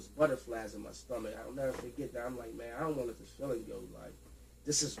 it was butterflies in my stomach. I'll never forget that. I'm like, man, I don't want to let this feeling go. Like,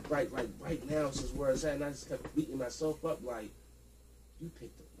 this is right now, this is where it's at. And I just kept beating myself up, like, you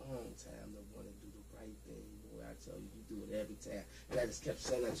picked the wrong time to want to do the right thing, boy. I tell you, you do it every time. And I just kept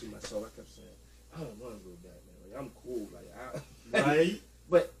saying that to myself. I kept saying, I don't want to go back, man. Like, I'm cool. Like, right?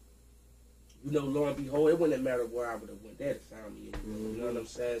 But, lo and behold, it wouldn't matter where I would have went. They'd have found me anyway. You know what I'm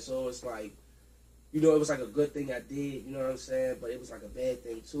saying? So it's like, it was like a good thing I did, you know what I'm saying? But it was like a bad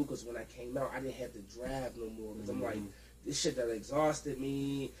thing, too, because when I came out, I didn't have to drive no more. Because I'm like, this shit that exhausted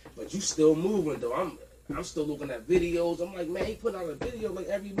me, but you still moving, though. I'm still looking at videos. I'm like, man, he putting out a video like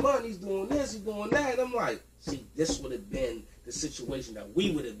every month. He's doing this, he's doing that. And I'm like, see, this would have been the situation that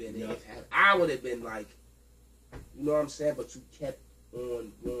we would have been in. If I would have been like, you know what I'm saying? But you kept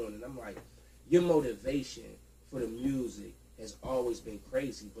on going. And I'm like, your motivation for the music has always been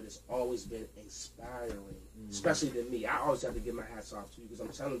crazy, but it's always been inspiring, especially to me. I always have to give my hats off to you because I'm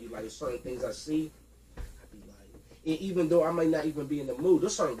telling you, like, there's certain things I see, I be like, and even though I might not even be in the mood,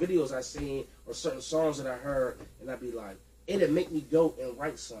 there's certain videos I seen or certain songs that I heard, and I be like, it'll make me go and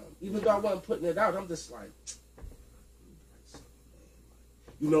write something. Even though I wasn't putting it out, I'm just like,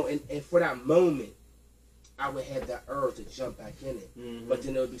 and for that moment, I would have that urge to jump back in it. But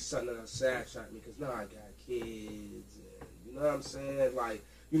then there would be something that would sidetrack me because now I got kids. You know what I'm saying? Like,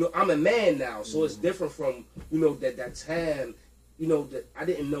 I'm a man now, so it's different from, that time, that I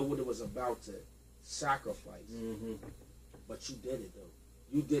didn't know what it was about to sacrifice. But you did it, though.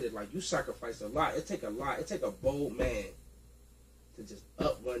 You did it. Like, you sacrificed a lot. It take a lot. It take a bold man to just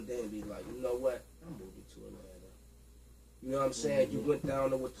up one day and be like, you know what? I'm moving to Atlanta. You know what I'm saying? You went down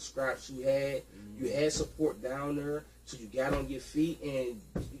there with the scraps you had. You had support down there, so you got on your feet, and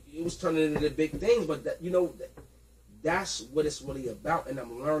it was turning into the big things. But that's what it's really about, and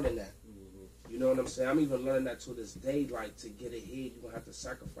I'm learning that. You know what I'm saying? I'm even learning that to this day. Like, to get ahead, you're gonna have to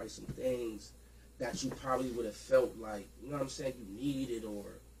sacrifice some things that you probably would have felt like, you know what I'm saying, you needed, or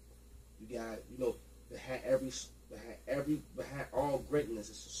you got, behind all greatness,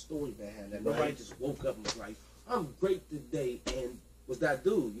 it's a story behind that. Nobody just woke up and was like, I'm great today, and was that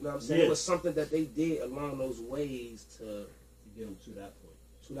dude. You know what I'm saying? Yeah. It was something that they did along those ways to get them to that point.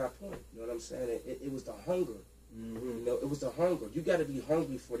 To that point. You know what I'm saying? It was the hunger. It was the hunger. You got to be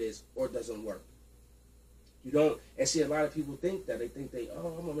hungry for this, or it doesn't work. You don't. And see, a lot of people think that. They think I'm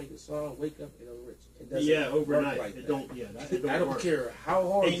gonna make a song, wake up, and I'm rich. It doesn't overnight. Work like it that. don't. Yeah, it don't I don't work. care how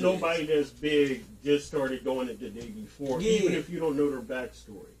hard. Ain't nobody that's big just started doing it the day before. Yeah. Even if you don't know their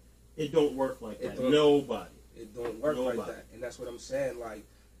backstory, it don't work like that. Nobody. It don't work like that. And that's what I'm saying. Like,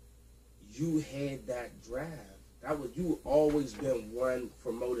 you had that drive. You always been one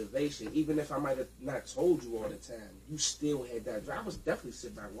for motivation. Even if I might have not told you all the time, you still had that drive. I was definitely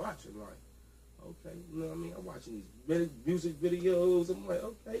sitting back watching, like, okay, you know what I mean? I'm watching these music videos. I'm like,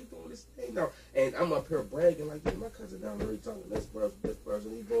 okay, he's doing this thing now. And I'm up here bragging, like, yeah, my cousin down there, he's talking to this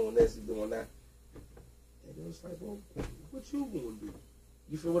person, he's doing this, he's doing that. And then it's like, well, what you gonna do?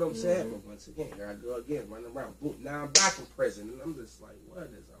 You feel what I'm saying? But once again, here I go again, running around. Boom, now I'm back in prison, and I'm just like, what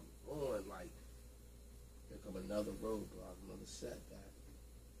is I'm doing? Like, here come another roadblock, another setback.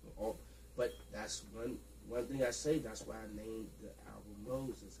 But that's one thing I say. That's why I named the album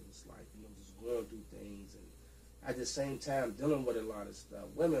Moses. And it's like, just going through things, and at the same time dealing with a lot of stuff,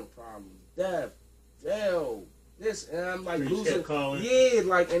 women problems, death, jail, this, and I'm like losing. Yeah,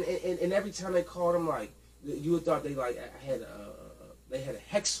 like, and every time they called, I'm like, you would thought they like they had a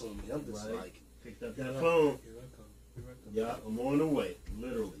hex on me. I'm just like, picked up that phone. Here I come. Yeah, I'm on the way,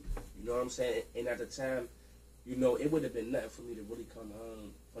 literally. You know what I'm saying? And at the time, you know, it would have been nothing for me to really come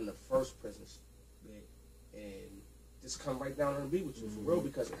home from the first prison bit and just come right down and be with you for real,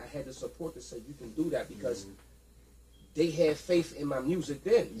 because I had the support to say you can do that, because they had faith in my music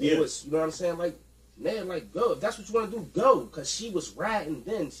then. It was, you know what I'm saying? Like, man, like, go. If that's what you want to do, go. Because she was riding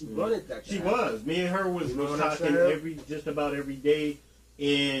then. She wanted that. She was. Me and her was talking just about every day.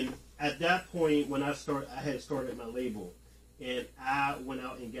 And at that point, when I had started my label. And I went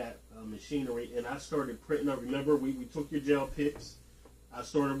out and got machinery. And I started printing up. Remember, we took your gel pics. I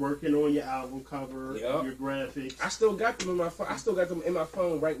started working on your album cover, your graphics. I still got them in my phone. I still got them in my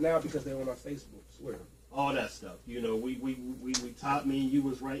phone right now because they're on my Facebook. Swear. All that stuff. You know, we taught me and you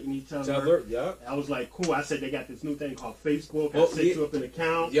was writing each other. I was like, cool. I said they got this new thing called Facebook. I set you up an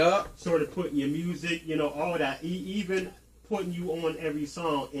account. Sort of putting your music, you know, all that. Even putting you on every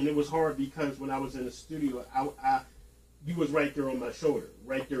song. And it was hard because when I was in the studio, you was right there on my shoulder,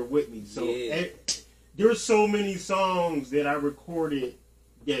 right there with me. So there's so many songs that I recorded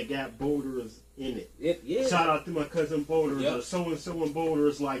that got Boulderz in it. Shout out to my cousin Boulderz, or so-and-so in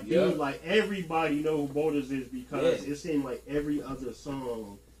Boulderz. Like, dude, like, everybody know who Boulderz is because it seemed like every other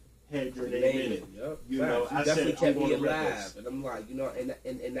song had your name in it. You know, I definitely said, kept me alive. And I'm like, you know, and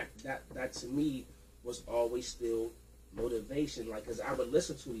that to me was always still motivation. Like, because I would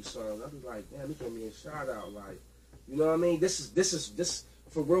listen to these songs, I'd be like, damn, he gave me a shout out. Like, you know what I mean? This is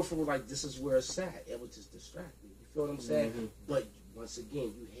for real, like, this is where it's at. It was just distracting. You feel what I'm saying? But once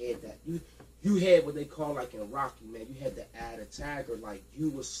again, you had that. You had what they call, like in Rocky, man, you had to add a tagger. Like, you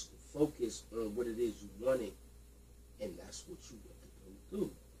was focused on what it is you wanted, and that's what you wanted to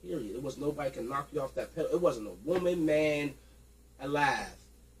do. Period. It was nobody can knock you off that pedal. It wasn't a woman, man, alive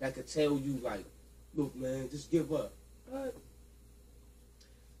that could tell you, like, look, man, just give up. What?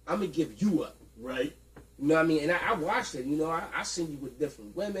 I'm going to give you up. Right. You know what I mean? And I watched it. You know, I seen you with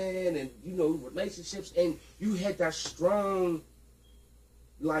different women and, you know, relationships. And you had that strong,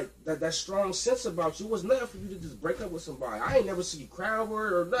 like, that strong sense about you. It was nothing for you to just break up with somebody. I ain't never see you cry over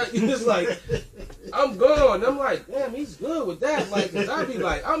it or nothing. You just like, I'm gone. I'm like, damn, he's good with that. Like, cause I be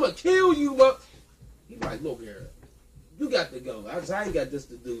like, I'm going to kill you. Up. He's like, look here. You got to go. I ain't got this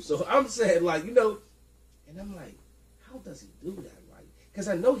to do. So I'm saying, like, you know, and I'm like, how does he do that? Like, because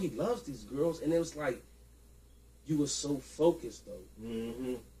I know he loves these girls. And it was like, you were so focused, though.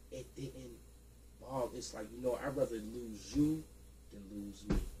 It didn't bother. It's like, you know, I'd rather lose you than lose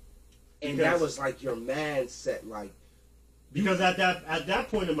me. And because that was like your mindset, like. Because at that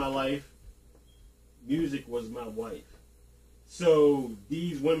point in my life, music was my wife. So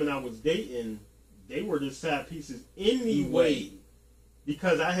these women I was dating, they were just side pieces anyway.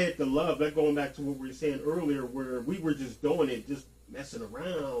 Because I had the love. That going back to what we were saying earlier, where we were just doing it, just messing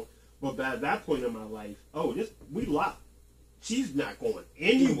around. But by that point in my life, we locked. She's not going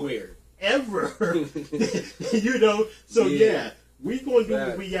anywhere ever. You know. So we gonna do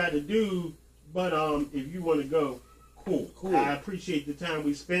what we got to do. But if you want to go, cool. I appreciate the time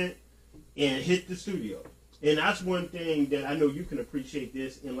we spent and hit the studio. And that's one thing that I know you can appreciate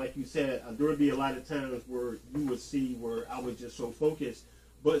this. And like you said, there would be a lot of times where you would see where I was just so focused.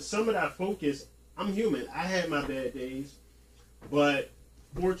 But some of that focus, I'm human. I had my bad days, but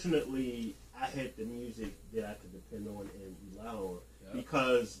fortunately, I had the music that I could depend on and rely on.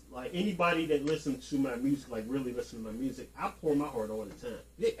 Because, like, anybody that listens to my music, like, really listen to my music, I pour my heart all the time.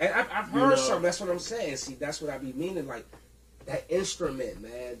 Yeah, and I've heard something. That's what I'm saying. See, that's what I be meaning. Like, that instrument,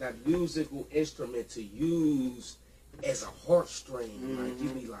 man, that musical instrument to use as a heartstring. Like, you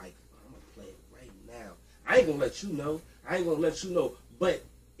be like, I'm going to play it right now. I ain't going to let you know. I ain't going to let you know. But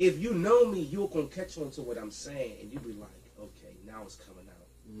if you know me, you're going to catch on to what I'm saying. And you be like, okay, now it's coming out.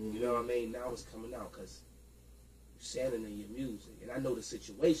 You know what I mean? Now it's coming out because you're standing in your music. And I know the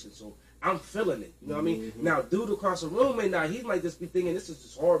situation, so I'm feeling it. You know what I mean? Now, dude across the room, he might just be thinking this is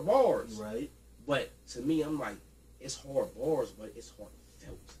just hard bars. Right. But to me, I'm like, it's hard bars, but it's hard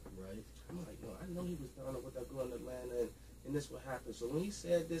felt. Right. I'm like, no, I know he was down with that girl in Atlanta, and this what happened. So when he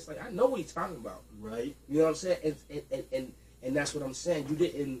said this, like, I know what he's talking about. Right. You know what I'm saying? And that's what I'm saying. You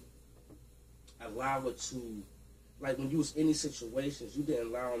didn't allow it to, like, when you was in these situations, you didn't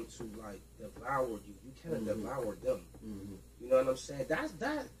allow them to, like, devour you. You kind of devoured them. You know what I'm saying? That's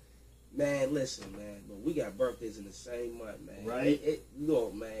that. Man, listen, man. But we got birthdays in the same month, man. Right.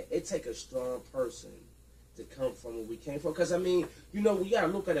 Look, man, it take a strong person to come from where we came from. Because, I mean, you know, we got to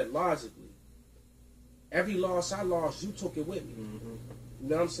look at it logically. Every loss I lost, you took it with me. You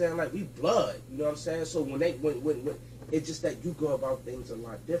know what I'm saying? Like, we blood. You know what I'm saying? So when it's just that you go about things a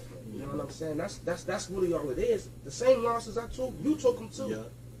lot different. You know what I'm saying? That's really all it is. The same losses I took, you took them too. Yeah.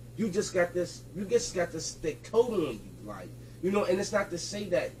 You just got this thick coat on you, like, you know. And it's not to say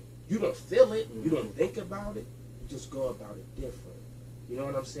that you don't feel it, you don't think about it, you just go about it different. You know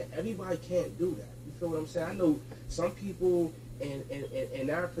what I'm saying? Everybody can't do that. You feel what I'm saying? I know some people in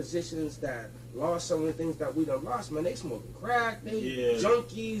our positions that lost some of the things that we done lost, man. They smoking crack, they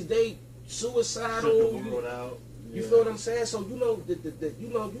junkies, they suicidal. You feel what I'm saying? So you know,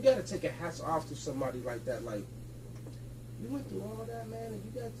 you gotta take a hat off to somebody like that. Like, you went through all that, man, and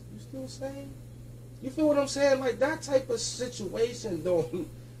you still sane? You feel what I'm saying? Like, that type of situation don't,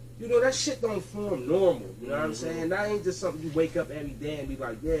 you know, that shit don't form normal. You know what I'm saying? That ain't just something you wake up every day and be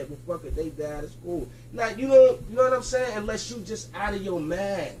like, yeah, well, fuck it, they died, it's cool. Like, you know what I'm saying? Unless you just out of your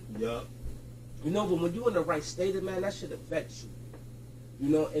mind. Yup. You know, but when you in the right state of mind, that shit affects you.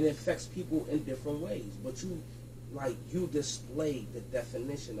 You know, and it affects people in different ways. But you display the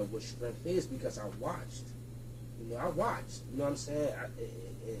definition of what strength is, because I watched. You know, I watched. You know what I'm saying?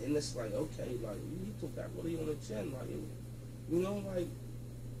 And it's like, okay, like, you took that really on the chin. Like, you know, like,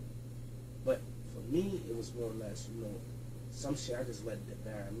 but for me, it was more or less, you know, some shit I just let it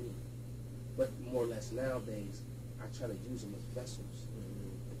devour me. But more or less nowadays, I try to use them as vessels.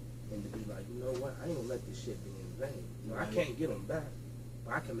 And to be like, you know what, I ain't gonna let this shit be in vain. You know, I can't get them back,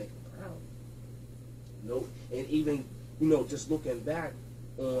 but I can make them proud. You know, and even, you know, just looking back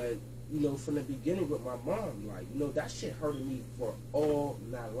on, you know, from the beginning with my mom, like, you know, that shit hurted me for all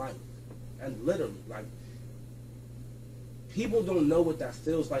my life. And literally, like, people don't know what that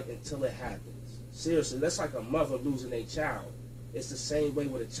feels like until it happens. Seriously, that's like a mother losing a child. It's the same way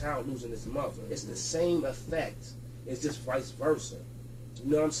with a child losing his mother. It's the same effect. It's just vice versa.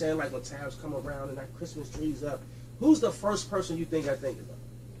 You know what I'm saying? Like, when times come around and that Christmas tree's up, who's the first person you think I think about?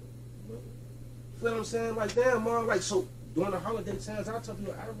 You feel what I'm saying? Like, damn, mom, like, so during the holiday times, I tell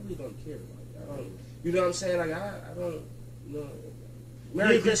people, I really don't care. Like, I don't, you know what I'm saying? Like, I don't, you know,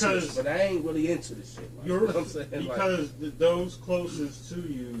 Merry Christmas, but I ain't really into this shit. Like, you know what I'm saying? Because like, those closest to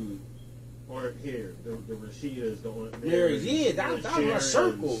you aren't here. The Rashidas, the Aunt Marys, yeah, that's my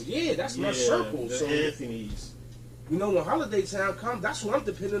circle. Yeah, that's my circle. The so Anthony's. You know, when holiday time comes, that's what I'm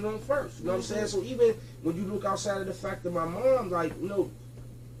depending on first. You know what I'm saying? So even when you look outside of the fact that my mom, like, you know,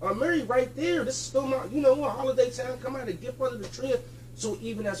 I'm married right there. This is still my, you know, when holiday time come out, a gift under the tree. So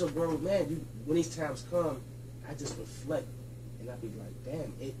even as a grown man, when these times come, I just reflect and I be like,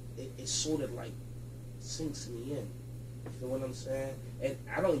 damn, it sort of like sinks me in. You feel what I'm saying? And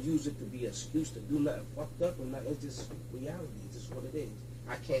I don't use it to be an excuse to do nothing fucked up or nothing. It's just reality. It's just what it is.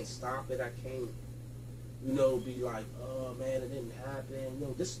 I can't stop it. I can't, you know, be like, oh man, it didn't happen. You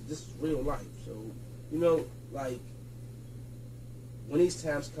know, this is real life. So, you know, like, when these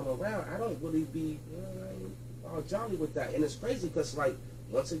times come around, I don't really be all jolly with that. And it's crazy because, like,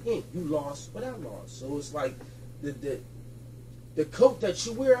 once again, you lost what I lost. So it's like the coat that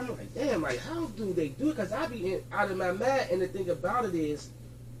you wear, I'm like, damn, like, how do they do it? Because I be out of my mind. And the thing about it is,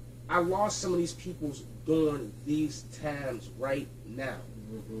 I lost some of these people during these times right now.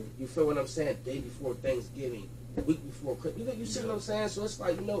 You feel what I'm saying? Day before Thanksgiving, week before Christmas. You see what I'm saying? So it's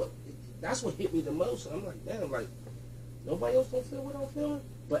like, you know, that's what hit me the most. And I'm like, damn, like, nobody else don't feel what I'm feeling?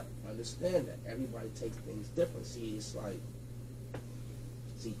 But understand that everybody takes things different. See, it's like,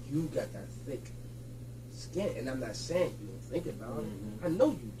 you got that thick skin. And I'm not saying you don't think about it. I know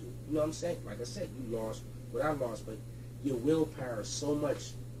you do. You know what I'm saying? Like I said, you lost what I lost, but your willpower is so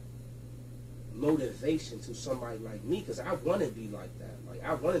much motivation to somebody like me, because I want to be like that. Like,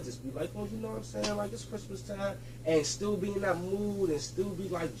 I want to just be like, oh, you know what I'm saying? Like, it's Christmas time, and still be in that mood, and still be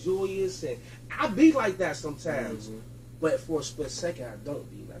like joyous, and I be like that sometimes. But for a split second, I don't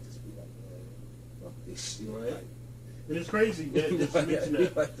be. And I just be like, man, fuck this shit. Right. And it's crazy that you mention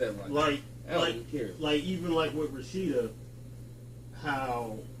that. Like that. I don't even care. Like, even like with Rashida,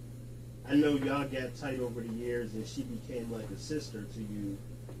 how I know y'all got tight over the years, and she became like a sister to you.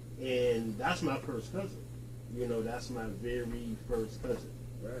 And that's my first cousin. You know, that's my very first cousin.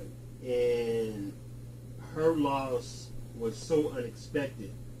 Right. And her loss was so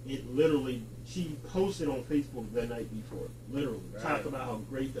unexpected. It literally, she posted on Facebook the night before, literally, talking about how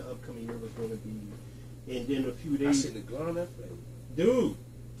great the upcoming year was going to be. And then a few days... I seen the glow on that face. Dude.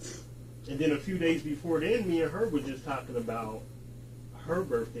 And then a few days before then, me and her were just talking about her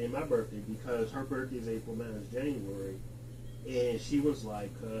birthday and my birthday, because her birthday is April, mine is January. And she was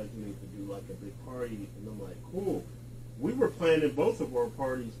like, you need to do like a big party. And I'm like, cool. We were planning both of our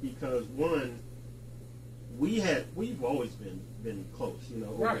parties because, one, we've always been close, you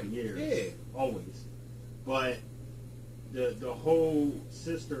know, over the years. Yeah. Always. But the whole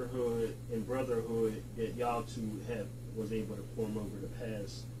sisterhood and brotherhood that y'all two was able to form over the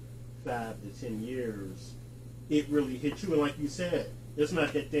past 5 to 10 years, it really hit you. And like you said, it's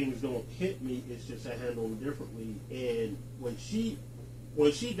not that things don't hit me, it's just I handle them differently. And when she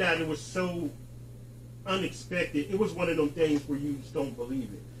when she died, it was so unexpected. It was one of them things where you just don't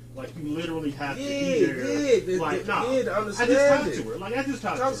believe it. Like, you literally have to be there. I just talked to her. Like, I just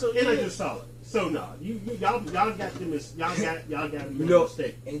talked to her. And I just saw it. So, y'all got them as, y'all got them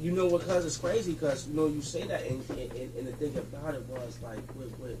mistake. And you know what, cuz it's crazy, cuz, you know, you say that, and the thing about it was, like,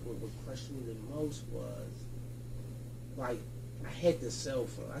 what questioned me the most was, like, I had this cell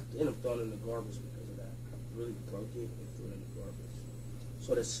phone. I ended up throwing it in the garbage because of that. I really broke it and threw it in the garbage.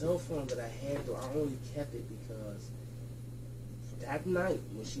 So the cell phone that I had, though, I only kept it because that night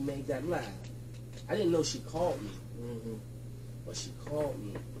when she made that live, I didn't know she called me. But she called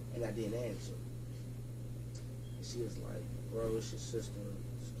me and I didn't answer. And she was like, bro, it's your sister.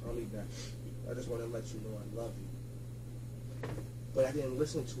 Just call me back. I just want to let you know I love you. But I didn't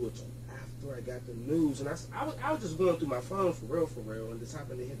listen to it till after I got the news. And I was just going through my phone for real. And this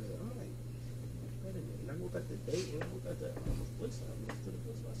happened to hit it. I'm like, wait a minute. And I looked at the date and I looked at the voicemail.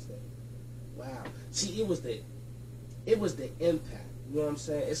 I said, wow. See, it was the impact. You know what I'm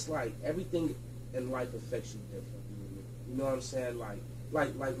saying? It's like everything in life affects you differently. You know what I'm saying? Like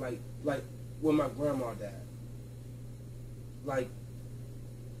when my grandma died. Like,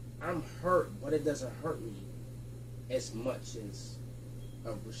 I'm hurt, but it doesn't hurt me as much as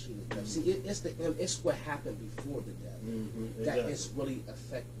Rashida's death. See, it's what happened before the death that is really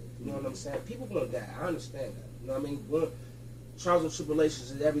effective. You know what I'm saying? People gonna die. I understand that. You know what I mean? Trials and tribulations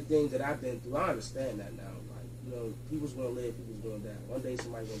and everything that I've been through, I understand that now. Like, you know, people's gonna live, people's gonna die. One day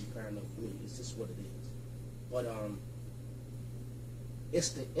somebody's gonna be crying over me. It's just what it is. But it's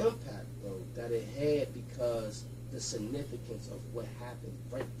the impact though that it had because the significance of what happened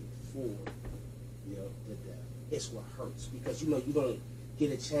right before, you know, the death. It's what hurts because you know you don't get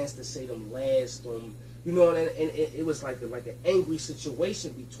a chance to say them last you know, and it was like an angry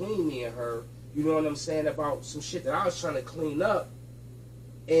situation between me and her. You know what I'm saying, about some shit that I was trying to clean up,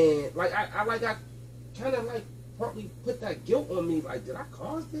 and like I kind of like partly put that guilt on me. Like, did I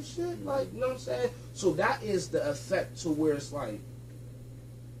cause this shit? Like, you know what I'm saying? So that is the effect to where it's like,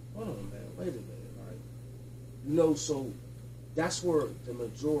 hold on, man, wait a minute, like, you know. So that's where the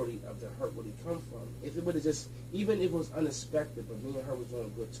majority of the hurt really come from. If it would have just, even if it was unexpected, but me and her was on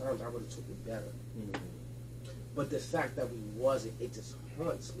good terms, I would have took it better. But the fact that we wasn't, it just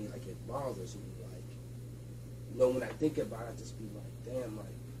haunts me, like it bothers me. Like, you know, when I think about it, I just be like, damn, like,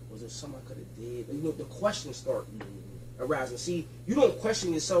 was there something I could have did? You know, the questions start arising. See, you don't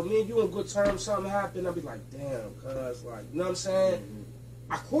question yourself. Me and you on good terms, something happened, I'll be like, damn, cuz, like, you know what I'm saying?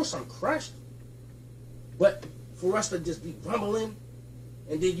 Of course I'm crushed. But for us to just be grumbling,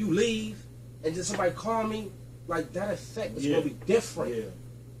 and then you leave, and then somebody call me, like, that effect is going to be different. You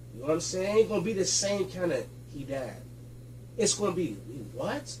know what I'm saying? It ain't going to be the same kind of, he died. It's going to be,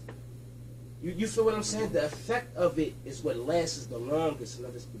 what? You feel what I'm saying? The effect of it is what lasts the longest. And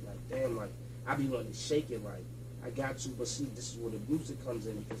I just be like, damn, like, I be wanting to shake it, like, I got to, but see, this is where the music comes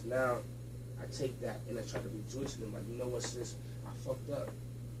in, because now I take that and I try to rejoice in it. Like, you know what, sis? I fucked up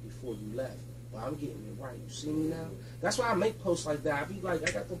before you left. But I'm getting it right. You see me now? That's why I make posts like that. I be like,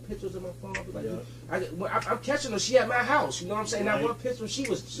 I got them pictures in my phone. I be like, I'm catching her. She at my house. You know what I'm saying? That one picture, she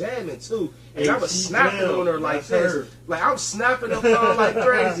was jamming too, and I was snapping on her like this. Like, I'm snapping her phone like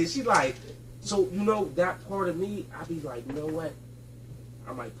crazy. She like, so you know that part of me. I be like, you know what?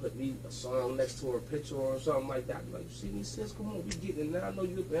 I might put me a song next to her picture or something like that. I be like, you see me, sis? Come on, we getting it now. I know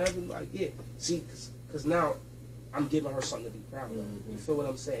you up in heaven. Like, yeah. See, because now I'm giving her something to be proud of. You feel what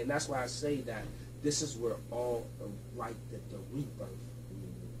I'm saying? That's why I say that this is where all of, like, the rebirth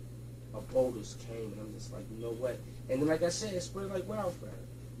of Boulderz came. And I'm just like, you know what? And then, like I said, it's spread like wildfire.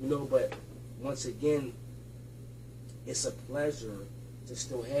 You know, but once again, it's a pleasure to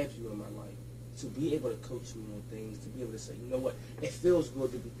still have you in my life. To be able to coach me on things. To be able to say, you know what? It feels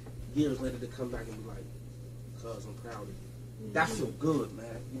good to be years later to come back and be like, cuz I'm proud of you. That feel good, man.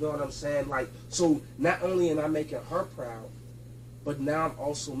 You know what I'm saying? Like, so not only am I making her proud, but now I'm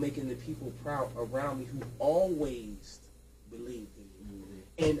also making the people proud around me who always believed in me.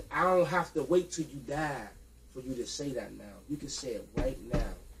 And I don't have to wait till you die for you to say that now. You can say it right now.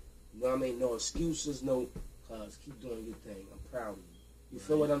 You know what I mean? No excuses, no, cuz keep doing your thing. I'm proud of you. You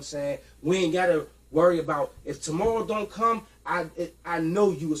feel what I'm saying? We ain't got to worry about if tomorrow don't come, I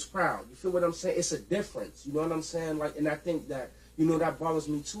know you was proud. You feel what I'm saying? It's a difference. You know what I'm saying? Like, and I think that, you know, that bothers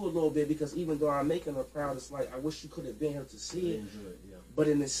me too a little bit, because even though I'm making her proud, it's like I wish you could have been here to see it. But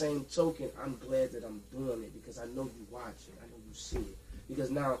in the same token, I'm glad that I'm doing it, because I know you watch it. I know you see it. Because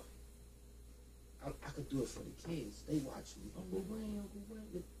now I could do it for the kids. They watch me. Uncle Wayne.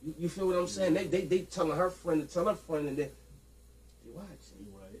 You feel what I'm saying? They telling her friend to tell her friend, and they watch it.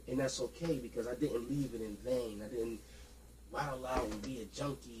 And that's okay, because I didn't leave it in vain. I didn't wild out and be a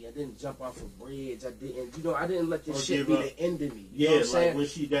junkie. I didn't jump off a bridge. I didn't let this shit be the end of me. You know what I'm saying? When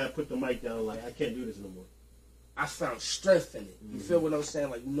she died, put the mic down, like, I can't do this no more. I found strength in it. You feel what I'm saying?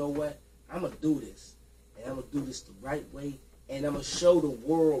 Like, you know what? I'm going to do this. And I'm going to do this the right way. And I'm going to show the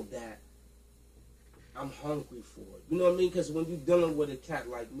world that I'm hungry for it. You know what I mean? Because when you're dealing with a cat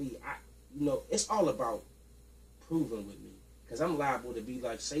like me, it's all about proving with me. Because I'm liable to be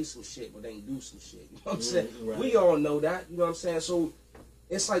like, say some shit, but ain't do some shit. You know what I'm saying? Right. We all know that. You know what I'm saying? So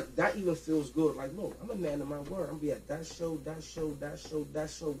it's like, that even feels good. Like, look, I'm a man of my word. I'm going to be at that show, that show, that show, that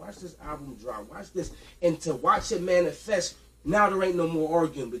show. Watch this album drop. Watch this. And to watch it manifest, now there ain't no more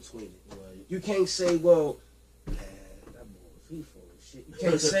arguing between it. Right. You can't say, well, man, that boy, he full of shit. You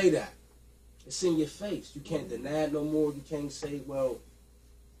can't say that. It's in your face. You can't deny it no more. You can't say, well,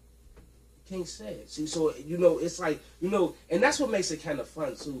 can't say it. See, so, it's like, and that's what makes it kind of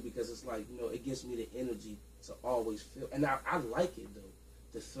fun, too, because it's like, it gives me the energy to always feel, and I like it, though,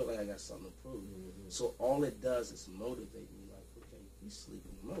 to feel like I got something to prove. So all it does is motivate me, like, okay, he's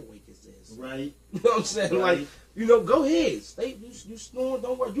sleeping, I'm awake as this. Right. You know what I'm saying? Right. Like, go ahead, stay, you snoring,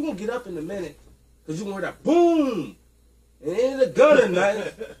 don't worry, you're going to get up in a minute, because you're going to hear that boom, and it ain't a gun or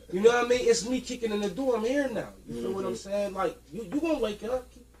nothing. You know what I mean? It's me kicking in the door, I'm here now. You feel what I'm saying? Like, you going to wake up,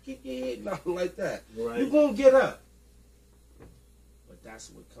 keep your head down like that. Right. You're going to get up. But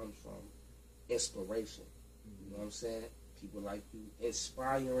that's what comes from inspiration. You know what I'm saying? People like you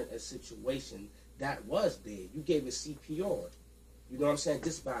inspiring a situation that was dead. You gave it CPR. You know what I'm saying?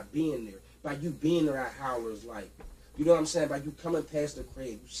 Just by being there. By you being there at Howler's, like, you know what I'm saying? By you coming past the crib,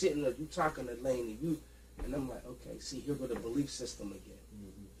 you sitting there, you talking to Lane, and I'm like, okay, see, here go the belief system again.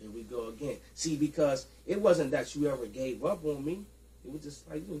 Here we go again. See, because it wasn't that you ever gave up on me. It was just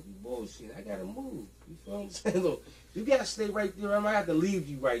like, look, you bullshit. I gotta move. You feel what I'm saying? Look, you gotta stay right there. I might have to leave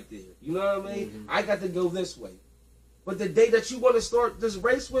you right there. You know what I mean? I got to go this way. But the day that you want to start this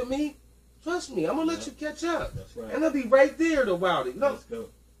race with me, trust me, I'm gonna let you catch up. That's right. And I'll be right there about it. Let's go.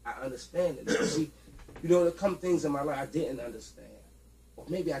 I understand it. See, there come things in my life I didn't understand, or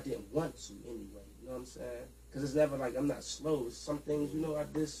maybe I didn't want to anyway. You know what I'm saying? Because it's never like I'm not slow. It's some things, I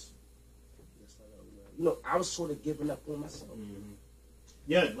just I was sort of giving up on myself.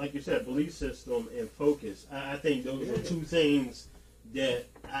 Yeah, like you said, belief system and focus. I think those were two things that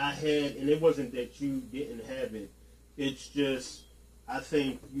I had, and it wasn't that you didn't have it. It's just, I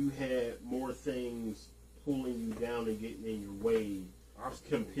think you had more things pulling you down and getting in your way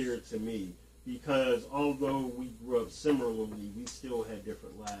compared to me. Because although we grew up similarly, we still had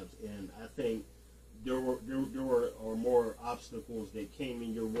different lives, and I think there were more obstacles that came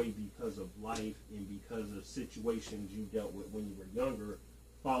in your way because of life and because of situations you dealt with when you were younger,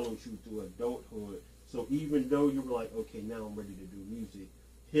 followed you through adulthood. So even though you were like, okay, now I'm ready to do music,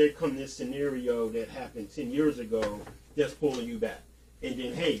 here come this scenario that happened 10 years ago that's pulling you back. And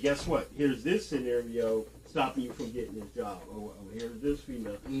then, hey, guess what? Here's this scenario stopping you from getting this job. Oh here's this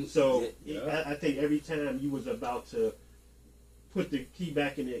female. So I think every time you was about to put the key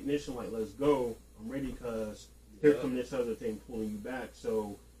back in the ignition, like, let's go, I'm ready, because here come this other thing pulling you back.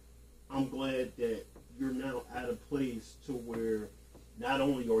 So I'm glad that you're now at a place to where not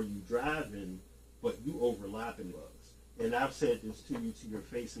only are you driving, but you overlapping bugs. And I've said this to you to your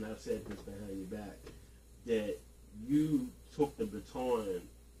face, and I've said this behind your back, that you took the baton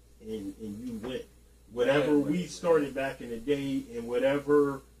and you went. Whatever we started back in the day, and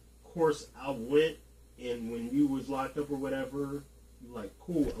whatever course I went, and when you was locked up or whatever, you like,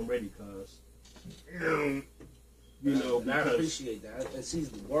 cool, I'm ready, cuz. I appreciate that. And see,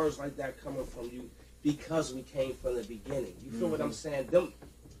 the words like that coming from you, because we came from the beginning. You feel what I'm saying?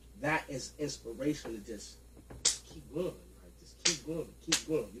 That is inspiration to just keep going. Like, just keep going, keep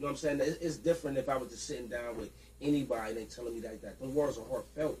going. You know what I'm saying? It's different if I was just sitting down with anybody and they telling me like that. Them words are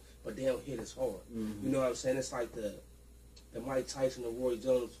heartfelt, but they don't hit as hard. You know what I'm saying? It's like the Mike Tyson and Roy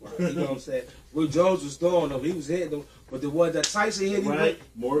Jones fight. You know what I'm saying? Roy Jones was throwing them. He was hitting them. But the one that Tyson hit,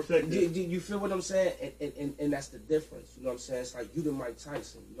 more effective. You feel what I'm saying? And that's the difference. You know what I'm saying? It's like you the Mike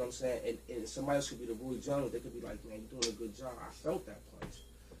Tyson. You know what I'm saying? And somebody else could be the Roy Jones. They could be like, man, you're doing a good job. I felt that punch.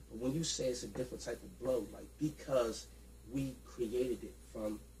 But when you say it's a different type of blow, like, because we created it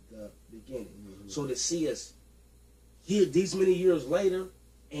from the beginning. So to see us here these many years later,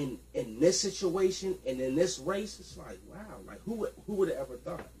 in this situation and in this race, it's like, wow, like who would have ever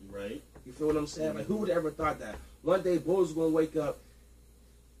thought? Right. You feel what I'm saying? Like, who would have ever thought that one day boys gonna wake up,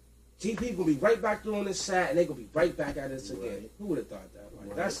 TP gonna be right back there on this side, and they gonna be right back at us again? Who would have thought that?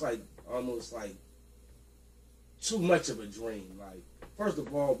 Like, that's like almost like too much of a dream. Like, first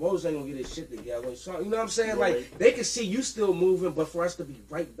of all, boys ain't gonna get his shit together. So, you know what I'm saying? Like, they can see you still moving, but for us to be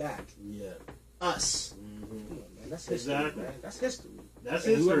right back, us. Come on, man. That's history, Exactly. man. That's history. That's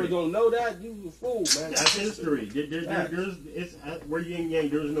and history. Whoever don't know that, you a fool, man. That's history. We're yin yang.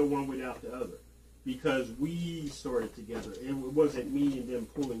 There's no one without the other, because we started together. It wasn't me and them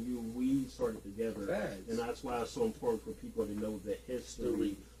pulling you. We started together, Facts. and that's why it's so important for people to know the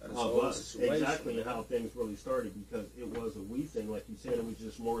history That of whole us, situation, exactly, man. and how things really started. Because it was a we thing, like you said. It was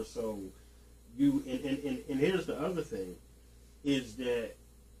just more so you. And here's the other thing, is that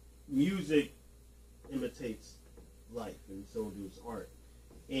music imitates life, and so does art.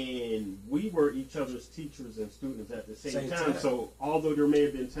 And we were each other's teachers and students at the same time. So although there may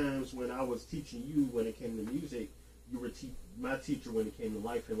have been times when I was teaching you when it came to music, you were my teacher when it came to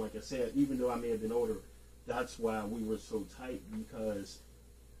life. And like I said, even though I may have been older, that's why we were so tight, because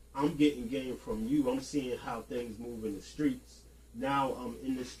I'm getting game from you. I'm seeing how things move in the streets. Now I'm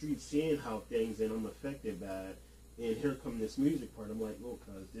in the streets seeing how things, and I'm affected by it. And here come this music part. I'm like, oh,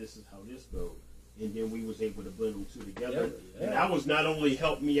 cuz this is how this goes. And then we was able to blend them two together. Yeah. And that was not only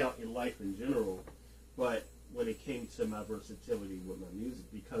helped me out in life in general, but when it came to my versatility with my music,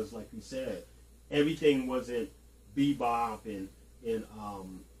 because like you said, everything wasn't bebop and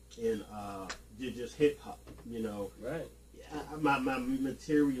just hip hop, you know. Right. My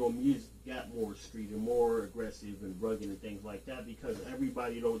material music got more street and more aggressive and rugged and things like that, because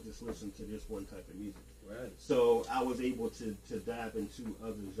everybody don't just listen to this one type of music. Right. So I was able to dive into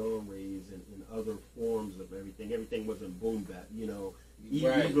other genres and other forms of everything. Everything wasn't boom bap, you know.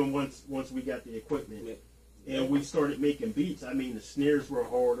 Right. Even once we got the equipment and we started making beats, I mean, the snares were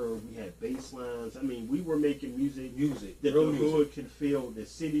harder. We had bass lines. I mean, we were making music that the hood could feel, the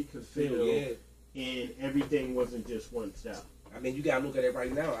city could feel, and everything wasn't just one style. I mean, you gotta look at it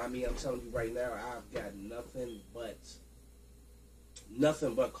right now. I mean, I'm telling you right now, I've got nothing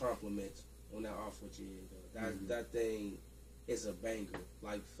but compliments on that Off What You Hear. That thing is a banger,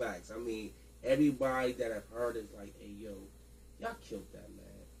 like facts. I mean, everybody that I've heard is like, hey, yo, y'all killed that,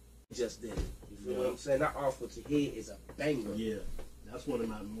 man. Just did it. You feel what I'm saying? That Off What You Hear is a banger. Yeah, that's one of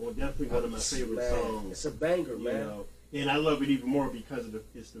my one of my favorite songs. It's a banger, man. You know? And I love it even more because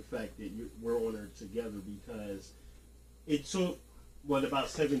it's the fact that we're on it together, because it took about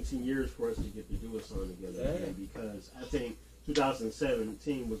 17 years for us to get to do a song together again, because I think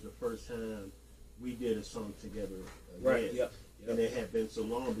 2017 was the first time we did a song together again. Right, yep. And it had been so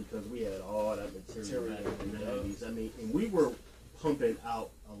long because we had all that material back in the 90s. I mean, and we were pumping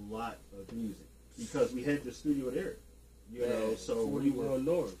out a lot of music because we had the studio there. You know, so we were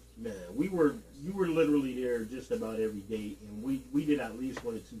north. Man, you were literally there just about every day, and we did at least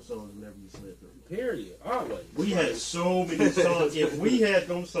 1 or 2 songs whenever you slid through. Period. Always. We had so many songs. If we had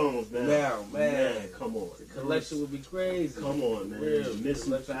them songs now, man, come on. The collection would be crazy. Come on, man. Real.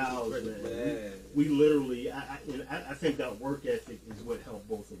 Missing Fouls, man. We literally, I think that work ethic is what helped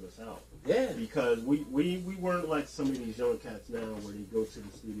both of us out. Yeah. Because we weren't like some of these young cats now where they go to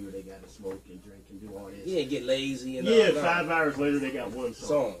the studio, they got to smoke and drink and do all this. Yeah, get lazy and all 5 hours later they got one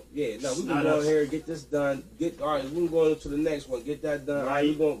song. Yeah, no, we can go here, get this done. All right, we can go into the next one, get that done. Right.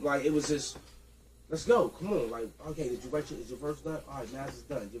 We going like it was just, let's go. Come on, like, okay, did you write is your verse done? All right, Mass is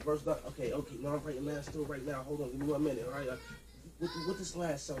done. Your verse done? Okay, no, I'm writing Mass still right now. Hold on, give me 1 minute. All right, what this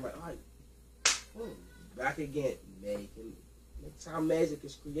last song like? All right, boom, back again, making. That's how magic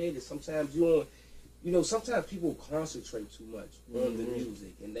is created. Sometimes sometimes people concentrate too much on the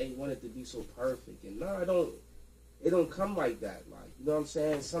music and they want it to be so perfect. And no, it don't come like that. Like, you know what I'm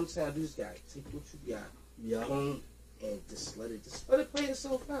saying? Sometimes you just gotta take what you got, and just let it play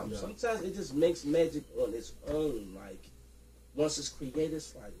itself out. Yeah. Sometimes it just makes magic on its own. Like, once it's created,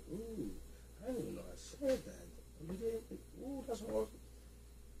 it's like, ooh, I didn't even know I said that. You did? Ooh, that's awesome.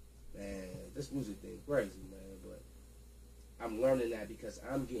 Man, this music thing crazy, man. But I'm learning that because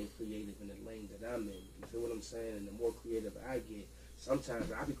I'm getting creative in the lane that I'm in. You feel what I'm saying? And the more creative I get,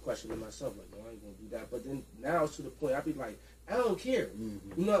 sometimes I be questioning myself, like, no, I ain't gonna do that. But then now it's to the point I be like, I don't care. You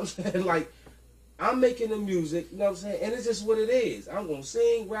know what I'm saying? Like, I'm making the music, you know what I'm saying? And it's just what it is. I'm gonna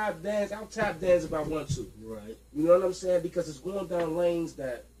sing, rap, dance. I'll tap dance if I want to. Right. You know what I'm saying? Because it's going down lanes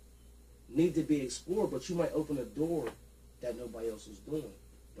that need to be explored, but you might open a door that nobody else is doing.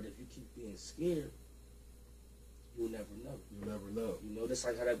 But if you keep being scared, you'll never know. You'll never know. You know, that's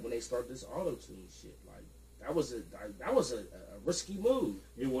like how when they started this auto-tune shit. Like, that was a risky move.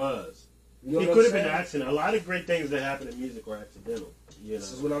 It was. You know it could have been an accident. A lot of great things that happen in music are accidental. You know?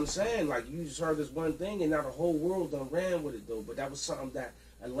 This is what I'm saying. Like, you just heard this one thing, and now the whole world done ran with it, though. But that was something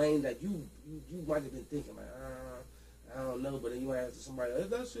a lane that you might have been thinking, like, I don't know. But then you might ask somebody, hey,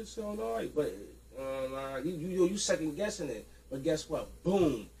 that shit sound all right. But you second guessing it. But guess what?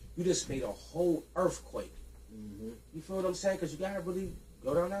 Boom. You just made a whole earthquake. You feel what I'm saying? Because you got to really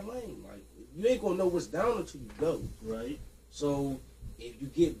go down that lane. Like, you ain't gonna know what's down until you go. Right. So if you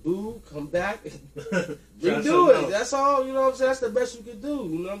get booed, come back and redo it. That's all, you know what I'm saying? That's the best you can do.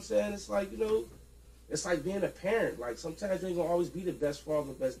 You know what I'm saying? It's like, you know, it's like being a parent. Like, sometimes you ain't gonna always be the best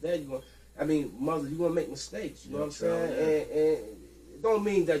father, best dad. Mother, you're gonna make mistakes. You know what I'm saying? And it don't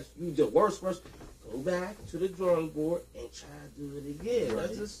mean that you the worst person. Go back to the drawing board and try to do it again. Right.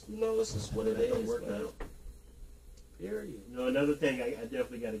 That's just, you know, that's just what it is. Work out. Period. You know, another thing I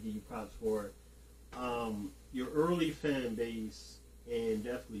definitely got to give you props for. Your early fan base, and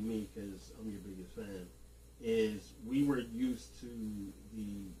definitely me, because I'm your biggest fan, is we were used to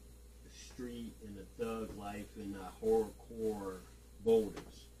the street and the thug life and the horrorcore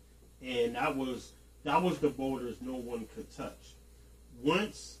Boulderz. And that was the Boulderz no one could touch.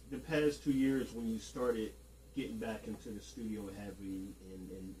 Once the past 2 years, when you started getting back into the studio heavy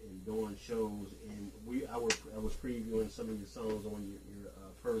and doing shows, and I was previewing some of your songs on your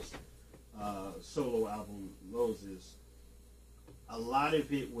first solo album, Moses. A lot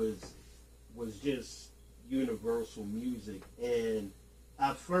of it was just universal music, and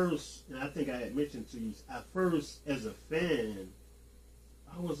at first, and I think I had mentioned to you, at first as a fan,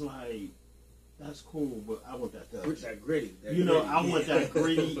 I was like, that's cool, but I want that thug. That gritty. I want that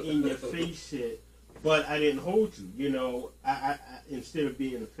gritty in your face shit. But I didn't hold you. You know, I instead of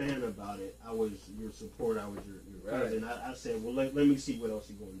being a fan about it, I was your support. I was your cousin. I said, well, let me see what else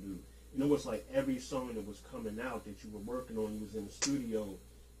you're going to do. You know, it's like every song that was coming out that you were working on, you was in the studio.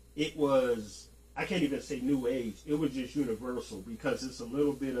 It was, I can't even say new age. It was just universal, because it's a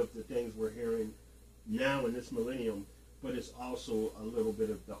little bit of the things we're hearing now in this millennium, but it's also a little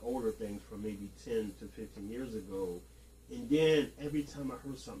bit of the older things from maybe 10 to 15 years ago. And then every time I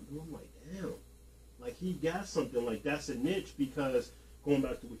heard something new, I'm like, damn, like he got something, like that's a niche, because going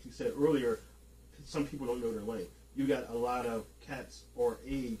back to what you said earlier, some people don't know their lane. You got a lot of cats our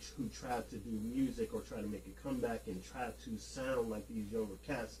age who try to do music or try to make a comeback and try to sound like these younger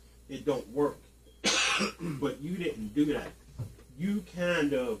cats. It don't work. But you didn't do that. You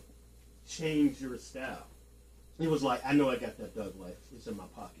kind of changed your style. It was like, I know I got that thug life. It's in my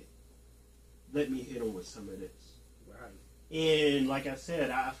pocket. Let me hit them with some of this. Right. And like I said,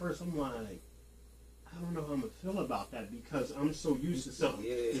 at first I'm like, I don't know how I'm going to feel about that, because I'm so used to something.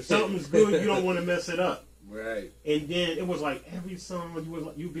 Yeah. If something's good, you don't want to mess it up. Right. And then it was like every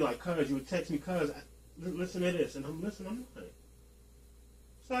song you'd be like, cuz, you would text me, cuz, listen to this. And I'm listening, I'm like,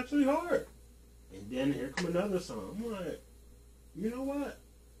 it's actually hard. And then here come another song. I'm like, you know what?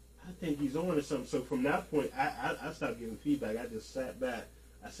 I think he's on to something. So from that point, I stopped giving feedback. I just sat back.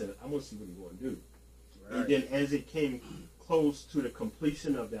 I said, I'm going to see what he's going to do. Right. And then as it came close to the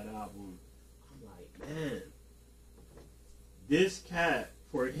completion of that album, I'm like, man, this cat,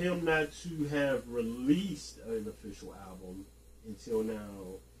 for him not to have released an official album until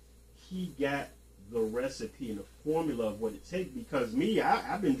now, he got the recipe and the formula of what it takes. Because me,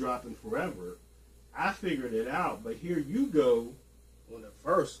 I've been dropping forever. I figured it out. But here you go. On the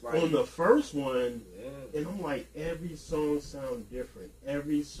first one, yeah. And I'm like, every song sounds different.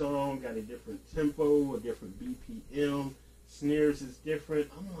 Every song got a different tempo, a different BPM. Snares is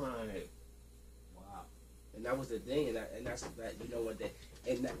different. I'm like, wow. And that was the thing, and that's that. You know what?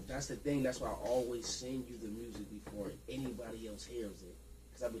 That's the thing. That's why I always send you the music before anybody else hears it.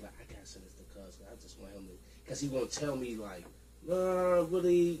 Because I'll be like, I gotta send this to Cuz. I just want him to, because he won't tell me like, no,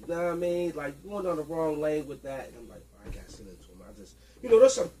 really, I mean, like going down the wrong lane with that. And I'm like, oh, I gotta send it to him. I just, you know,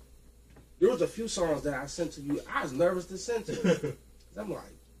 there was a few songs that I sent to you. I was nervous to send to him. I'm like,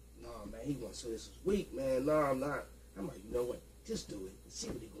 nah, man, he wants to say this is weak, man. No, I'm not. I'm like, you know what? Just do it and see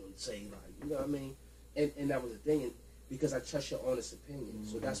what he's going to say. Like, you know what I mean? And that was the thing, and because I trust your honest opinion.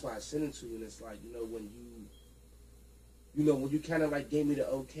 Mm-hmm. So that's why I sent it to you. And it's like, when you kind of like gave me the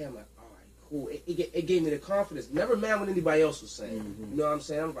okay, I'm like, all right, cool. It gave me the confidence. Never mind what anybody else was saying. Mm-hmm. You know what I'm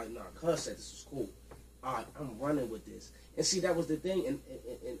saying? I'm like, nah, Cuz said this is cool. All right, I'm running with this. And see, that was the thing,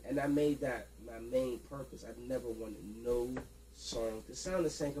 and I made that my main purpose. I never wanted no song to sound the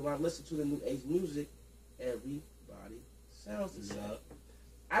same. Because when I listen to the new age music, everybody sounds the same. Yeah.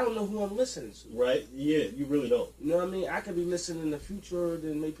 I don't know who I'm listening to. Right? Yeah, you really don't. You know what I mean? I could be listening in the future,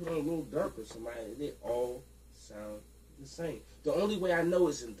 then maybe put on a little Durk or somebody. They all sound the same. The only way I know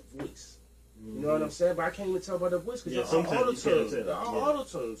is in the voice. Mm-hmm. You know what I'm saying? But I can't even tell by the voice because they're all auto-tuned. They're all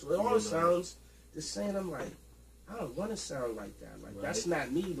auto-tuned. So it all sounds the same. I'm like, I don't want to sound like that. Like, that's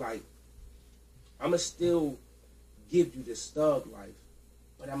not me. Like, I'm going to still give you this thug life,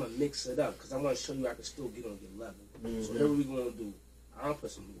 but I'm going to mix it up because I want to show you I can still get on your level. Mm-hmm. So here we going to do. I'm going to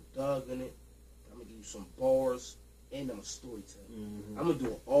put some little thug in it. I'm going to give you some bars, and I'm a storyteller. Mm-hmm. I'm going to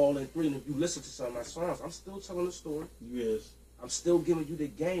do it all in three. And if you listen to some of my songs, I'm still telling the story. Yes. I'm still giving you the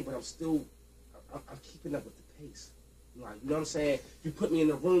game, but I'm still I'm keeping up with the pace. Like, you know what I'm saying? You put me in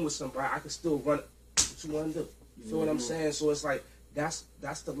the room with somebody, I can still run. What you want to do? You feel what I'm saying? So it's like that's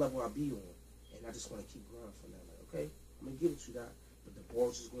the level I be on, and I just want to keep growing from that. Like, okay, I'm gonna give it you that, but the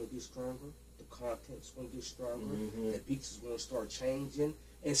bars is gonna get stronger, the content's gonna get stronger, the beats is gonna start changing,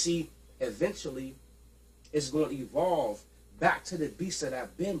 and see, eventually, it's gonna evolve back to the beats that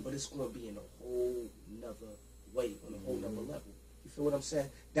I've been, but it's gonna be in a whole nother way, on a whole nother level. You feel what I'm saying?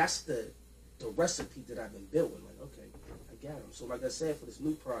 That's the recipe that I've been building. Like, okay, I got them. So, like I said, for this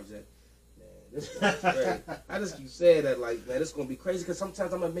new project. This gonna be great. I just keep saying that, like, man, it's gonna be crazy because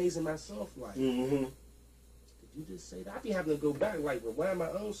sometimes I'm amazing myself. Like, did you just say that? I be having to go back, like, rewind my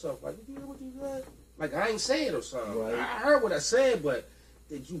own self. Like, did you hear what you said? Like, I ain't say it or something. Right. I heard what I said, but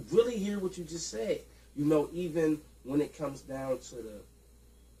did you really hear what you just said? You know, even when it comes down to the,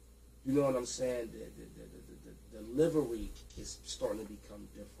 you know what I'm saying? The delivery is starting to become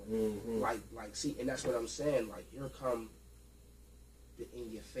different. Like, see, and that's what I'm saying. Like, here come the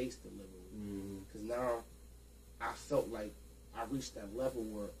in-your-face delivery. Because now I felt like I reached that level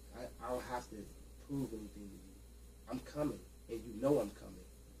where I don't have to prove anything to you. I'm coming, and you know I'm coming.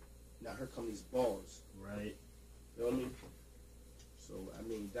 Now here come these bars. Right. Feel me? So, I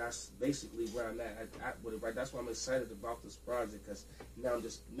mean, that's basically where I'm at. Right? That's why I'm excited about this project, because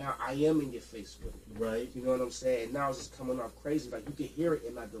now I am in your face with it. Right. You know what I'm saying? Now it's just coming off crazy. Like, you can hear it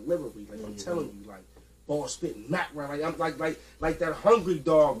in my delivery. Like, I'm telling you, like, ball spitting, Mac, right? Like, I'm like that hungry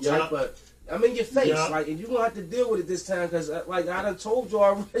dog type of, I'm in your face, like, and you gonna have to deal with it this time, because, like, I done told you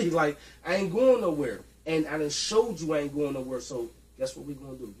already, like, I ain't going nowhere, and I done showed you I ain't going nowhere, so guess what we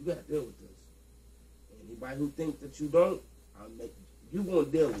gonna do? You gotta deal with this. Anybody who think that you don't, you gonna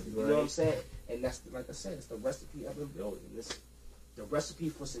deal with it, you know what I'm saying? And that's, like I said, it's the recipe I've been building. It's the recipe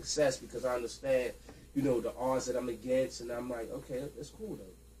for success, because I understand, you know, the odds that I'm against, and I'm like, okay, it's cool, though.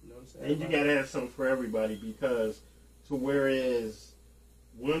 You know what I'm saying? And you gotta have something for everybody, because to whereas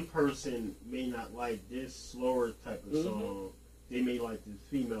one person may not like this slower type of song, they may like the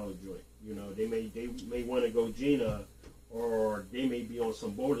female joint. You know, they may want to go Gina, or they may be on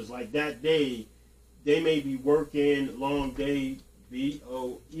some Boulderz. Like that day, they may be working long day beat.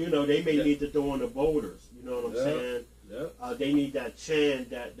 Oh, you know, they may need to throw on the Boulderz. You know what I'm saying? They need that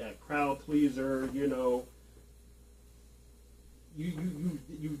chant, that crowd pleaser. You know,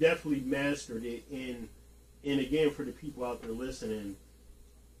 you definitely mastered it. And again, for the people out there listening,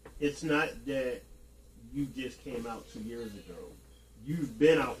 it's not that you just came out 2 years ago. You've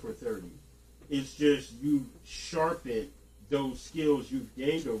been out for 30. It's just you sharpened those skills you've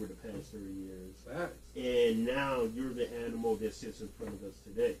gained over the past 30 years. Facts. And now you're the animal that sits in front of us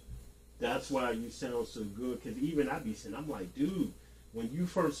today. That's why you sound so good. Because even I be saying, I'm like, dude, when you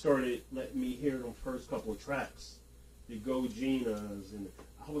first started letting me hear them first couple of tracks, the Go Ginas, and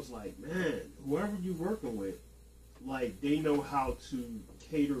I was like, man, whoever you're working with, like, they know how to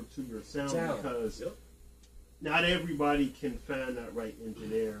cater to your sound, because not everybody can find that right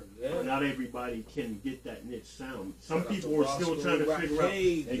engineer, or not everybody can get that niche sound. Some people are still trying to figure out.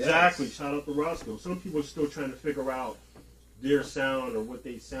 Exactly. Shout out to Roscoe. Some people are still trying to figure out their sound or what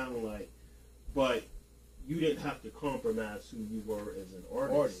they sound like, but you didn't have to compromise who you were as an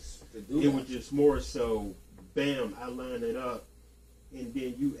artist. It was just more so, bam, I line it up, and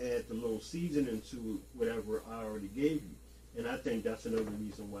then you add the little seasoning to whatever I already gave you. And I think that's another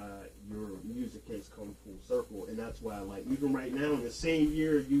reason why your music has come full circle. And that's why, like, even right now, in the same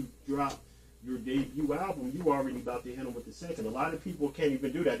year you dropped your debut album, you already about to hit them with the second. A lot of people can't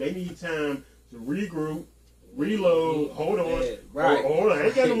even do that. They need time to regroup, reload, hold on. Right. Hold on. I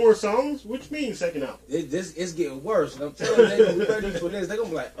ain't got no more songs. What you mean second album? It's getting worse. And I'm telling you, they're going to be ready for this. They're going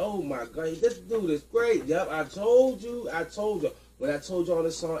to be like, oh, my God, this dude is great. Yep, I told you. When I told you on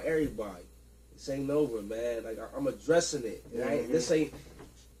this song, everybody, this ain't over, man. Like, I'm addressing it. And this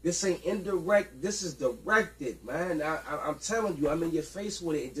ain't indirect. This is directed, man. I'm telling you, I'm in your face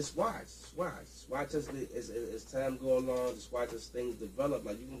with it. And just watch. Watch as time goes along. Just watch as things develop.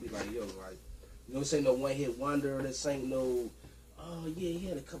 Like, you're going to be like, yo, like, you know, this ain't no one-hit wonder. This ain't no, oh, yeah, he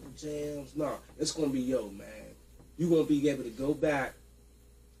had a couple jams. No, it's going to be, yo, man. You're going to be able to go back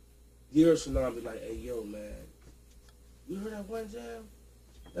years from now and be like, hey, yo, man. You heard that one jam?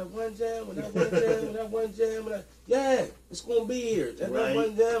 That one jam, and that one jam, and that one jam, and that... Yeah, it's going to be here. That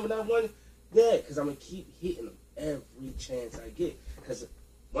one jam, and that one... Yeah, because I'm going to keep hitting them every chance I get. Because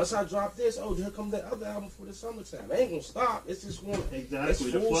once I drop this, oh, here comes that other album for the summertime. I ain't going to stop. It's just going to...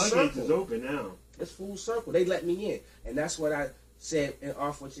 Exactly. The floodgates is open now. It's full circle. They let me in. And that's what I said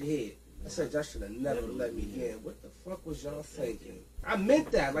off with your head. I said, y'all should have never let me in. What the fuck was y'all thinking? I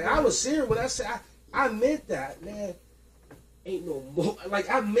meant that. Like, I was serious when I said... I meant that, man. ain't no more. Like,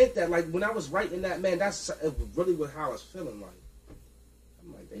 I meant that. Like, when I was writing that, man, that's really what how I was feeling like.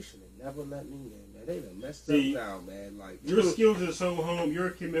 I'm like, they should have never let me in, man. They done messed up now, man. Like, your skills are so home. You're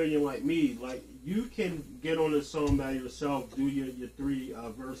a chameleon like me. Like, you can get on a song by yourself, do your 3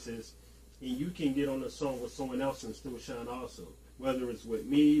 verses, and you can get on a song with someone else and still shine also. Whether it's with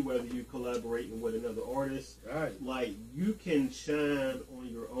me, whether you collaborating with another artist. right. Like, you can shine on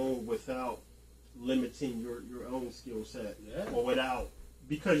your own without limiting your own skill set. Yeah. Or without,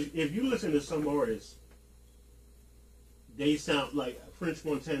 because if you listen to some artists, they sound like French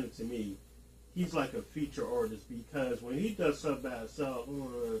Montana to me. He's like a feature artist because when he does stuff by himself,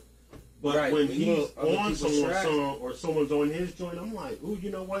 but Right, when when he's you on other on people's someone's tracks. song or someone's on his joint, I'm like, ooh, you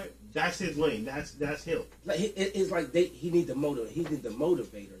know what? That's his lane. That's him. Like, it's like he need the motor. He need the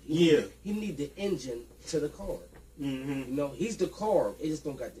motivator. He need the engine to the car. Mm-hmm. You know, he's the car. It just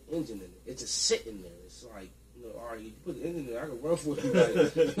don't got the engine in it. It's just sitting there. It's like, you know, all right, you put the engine in there, I can run for you.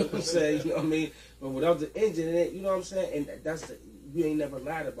 Like, you know what I'm saying? You know what I mean? But without the engine in it, you know what I'm saying? And that's the, you ain't never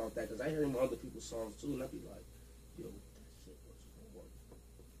lied about that, because I hear him on other people's songs too, and I be like, yo, that shit was gonna work.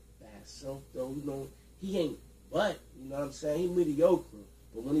 Bad self though, you know, he ain't, but you know what I'm saying? He mediocre,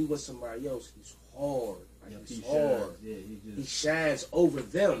 but when he with somebody else, he's hard. Like, Yeah, he's he hard. shines. Yeah, He shines over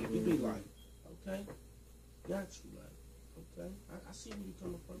them. You be Mhm. like, okay, got you. Like, okay, I see where you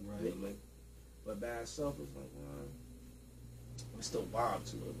coming from. Right. You know what I mean? But bad self is like, I still bob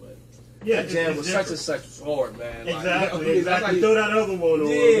to it, but Yeah, that jam it's was different. such and such was hard, man. Like, Exactly, you know, exactly. like, Throw that other one on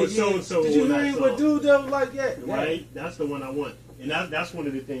with so and so. Did you hear what dude that was like that? Right, that's the one I want, and that's one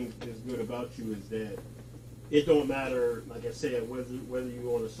of the things that's good about you is that it don't matter. Like I said, whether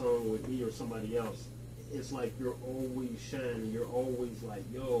you're on a song with me or somebody else, it's like you're always shining. You're always like,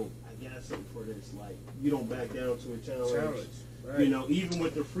 yo, I got something for this. Like, you don't back down to a challenge. Right. You know, even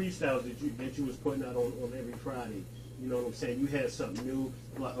with the freestyles that you was putting out on every Friday. You know what I'm saying? You had something new.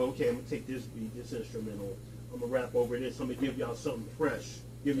 Like, okay, I'm gonna take this beat, this instrumental. I'm gonna rap over this. I'm gonna give y'all something fresh.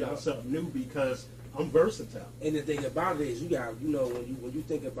 Give y'all something new because I'm versatile. And the thing about it is, you got, you know, when you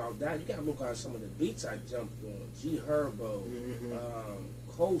think about that, you gotta look at some of the beats I jumped on. G Herbo,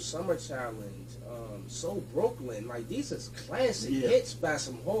 Cold Summer Challenge, So Brooklyn. Like, these is classic hits by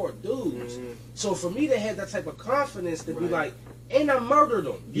some hard dudes. So for me to have that type of confidence to be like, and I murdered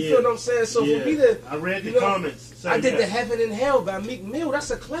them. You feel what I'm saying? So for me to, I read the comments. I did the Heaven and Hell by Meek Mill. That's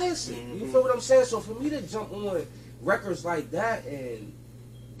a classic. You feel what I'm saying? So for me to jump on records like that and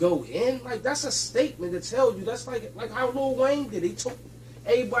go in, like, that's a statement to tell you. That's like how Lil Wayne did. He took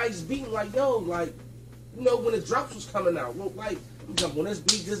everybody's beat, like, yo, like, you know, when the drops was coming out, look, like, I'm jumping on this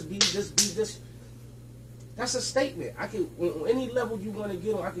beat, this beat, this beat, this. That's a statement. I can, on any level you want to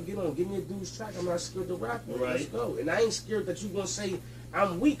get on, I can get on. Give me a dude's track. I'm not scared to rap on. Let's go. And I ain't scared that you gonna say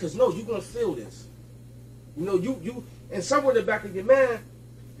I'm weak, because no, you gonna feel this. You know, you, and somewhere in the back of your mind,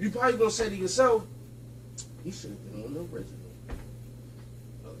 you probably gonna say to yourself, he should have been on the original.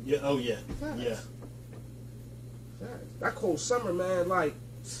 Yeah. Oh yeah. Facts. Yeah. Facts. That Cold Summer, man, like,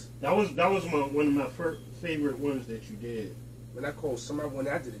 That was one of my favorite ones that you did. when I Cold Summer, when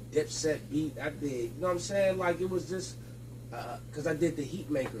I did a Dipset beat, I did, you know what I'm saying? Like, it was just, because I did the Heat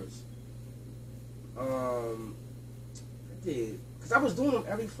Makers. I did, because I was doing them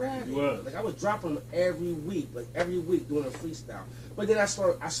every Friday. Like, I was dropping them every week, doing a freestyle. But then I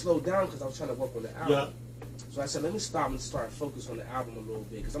slowed down because I was trying to work on the album. Yeah. So I said, let me stop and start focus on the album a little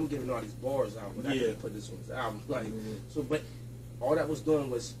bit, because I'm giving all these bars out, but I can't put this on this album. Like, so, but all that was doing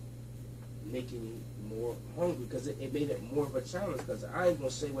was making me more hungry, because it made it more of a challenge, because I ain't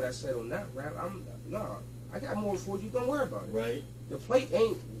gonna say what I said on that rap. I got more for you. Don't worry about it. Right. The plate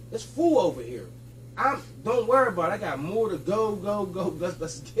it's full over here. Don't worry about it. I got more to go.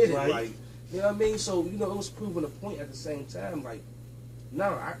 Let's get it. Right. Like, you know what I mean? So, you know, it was proving a point at the same time. Like, no,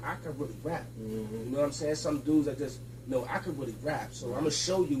 I could really rap. You know what I'm saying? Some dudes that just, no, I could really rap. So I'm gonna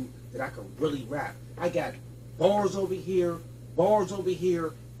show you that I could really rap. I got bars over here,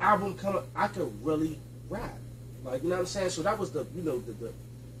 album coming. I could really rap. Like, you know what I'm saying? So that was the, you know,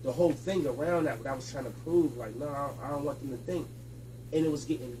 the whole thing around that, what I was trying to prove. Like, no, I don't want them to think. And it was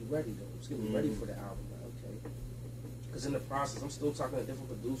getting me ready, though. It was getting me ready for the album. Like, okay. Because in the process, I'm still talking to different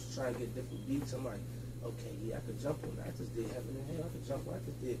producers, trying to get different beats. I'm like, okay, yeah, I could jump on that. I just did Heaven and Hell. I could jump on. I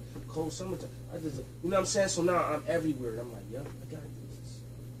just did Cold Summertime. You know what I'm saying? So now I'm everywhere. And I'm like, yo, I got this.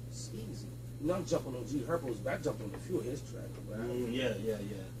 It's easy. You know, I'm jumping on G Herbo's, but I jumped on a few of his tracks. Yeah.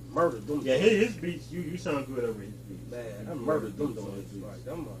 Murdered them. Yeah, his beats, you sound good over his beats. Man, I murdered them though. Like,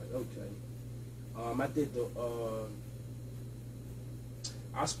 I'm like, okay. I did the,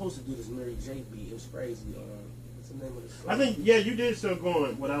 I was supposed to do this Mary J beat. It was crazy. What's the name of the song? I think, yeah, you did still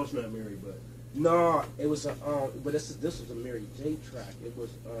going. Well, I was not married, but No, it was a but this was a Mary J track. It was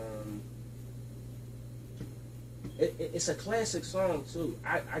it's a classic song too.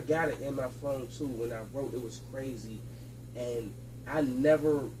 I got it in my phone too when I wrote. It was crazy, and I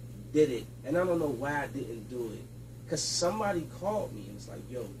never did it, and I don't know why I didn't do it. Cause somebody called me and was like,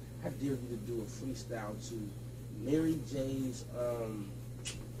 "Yo, I dare you to do a freestyle to Mary J's."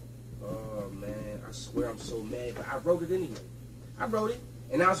 Oh man, I swear I'm so mad, but I wrote it anyway. I wrote it,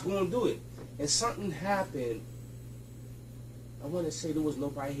 and I was going to do it. And something happened. I want to say there was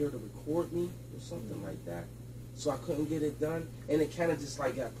nobody here to record me or something like that. So I couldn't get it done. And it kind of just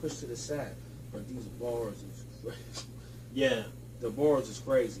like got pushed to the side. But these bars is crazy. Yeah. The bars is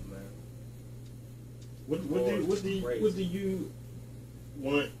crazy, man. What do you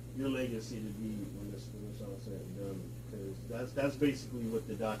want your legacy to be when it's all said and done? Because that's basically what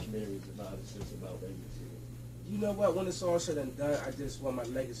the documentary is about. It's just about legacy. You know what? When it's all said and done, I just want my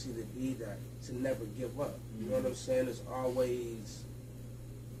legacy to be that, to never give up. You know what I'm saying? There's always,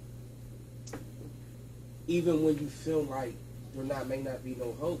 even when you feel like may not be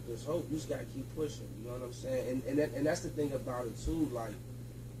no hope, there's hope. You just gotta keep pushing. You know what I'm saying? And that's the thing about it too. Like,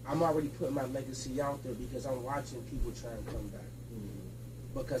 I'm already putting my legacy out there because I'm watching people try and come back.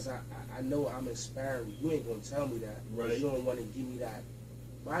 Because I know I'm inspiring. You ain't gonna tell me that. Right. You don't want to give me that.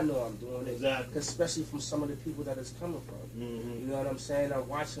 But I know I'm doing it. Exactly. Cause especially from some of the people that it's coming from. You know what I'm saying? I'm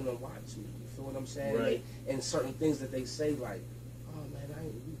watching them watch me. You feel what I'm saying? Right. And certain things that they say, like, "Oh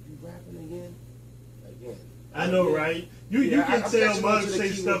man, you rapping again?" Again. I know, right? You can tell mugs say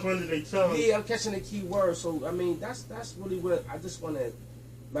stuff under their tongue. Yeah, I'm catching the key word. So I mean, that's really what I just want to.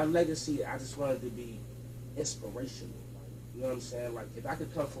 My legacy, I just wanted to be inspirational. You know what I'm saying? Like, if I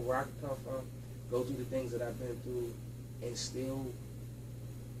could come from where I could come from, go through the things that I've been through, and still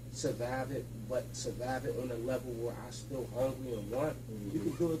survive it, but survive it on a level where I still hungry and want, you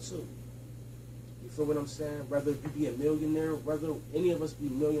can do it too. You feel what I'm saying? Whether you be a millionaire, whether any of us be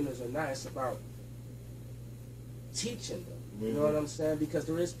millionaires or not, it's about teaching them. You know what I'm saying? Because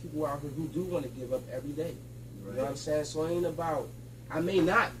there is people out here who do want to give up every day. You know what I'm saying? So it ain't about, I may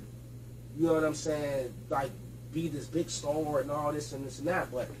not, you know what I'm saying, like, be this big star and all this and this and that,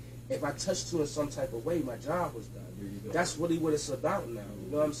 but if I touched you in some type of way, my job was done. That's really what it's about now.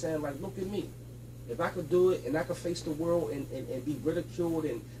 You know what I'm saying? Like, look at me. If I could do it and I could face the world and be ridiculed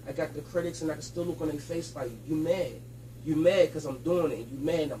and I got the critics and I can still look on their face like, you mad. You mad because I'm doing it. You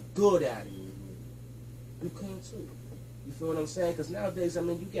mad I'm good at it. You can too. You feel what I'm saying? Because nowadays, I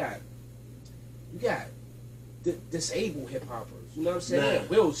mean, you got disabled hip-hoppers. You know what I'm saying?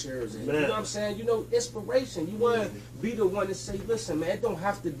 Wheelchairs. And, you know what I'm saying? You know, inspiration. You want to be the one to say, listen, man, it don't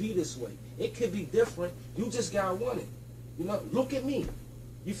have to be this way. It could be different. You just got to want it. You know, look at me.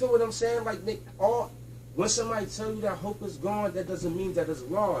 You feel what I'm saying? Like, when somebody tell you that hope is gone, that doesn't mean that it's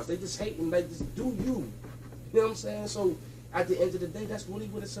lost. They just hate and they just do you. You know what I'm saying? So, at the end of the day, that's really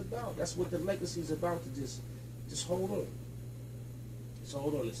what it's about. That's what the legacy is about, to just hold on. Just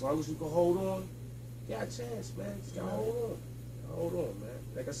hold on. As long as you can hold on, you got a chance, man. Just got to hold on. Hold on, man.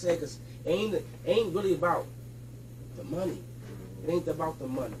 Like I said, because it ain't really about the money. It ain't about the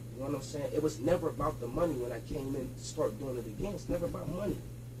money. You know what I'm saying? It was never about the money when I came in to start doing it again. It's never about money.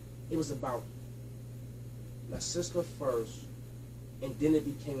 It was about my sister first, and then it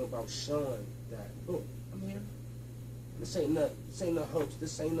became about showing that, look, I'm here. This ain't no hoax.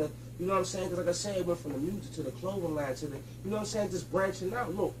 This ain't no, you know what I'm saying? Because like I said, it went from the music to the clothing line to the, you know what I'm saying? Just branching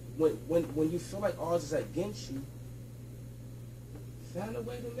out. Look, when you feel like odds is against you, find a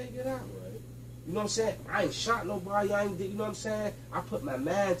way to make it out, right? You know what I'm saying? I ain't shot nobody. You know what I'm saying? I put my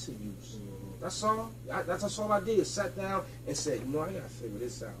mind to use. That's all. That's all I did. Sat down and said, you know, I gotta figure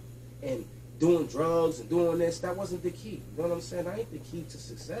this out. And doing drugs and doing this, that wasn't the key. You know what I'm saying? That ain't the key to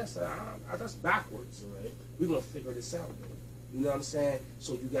success. That's backwards, right? We're gonna figure this out, man. You know what I'm saying?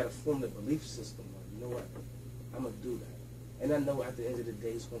 So you gotta form the belief system. Like, you know what? I'm gonna do that. And I know at the end of the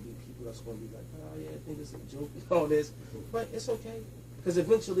day, it's gonna be people that's gonna be like, oh yeah, I think it's a joke and all this, but it's okay. Because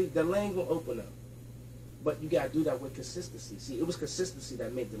eventually the lane will open up. But you got to do that with consistency. See, it was consistency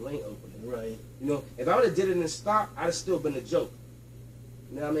that made the lane open. Right. You know, if I would have did it and stopped, I'd have still been a joke.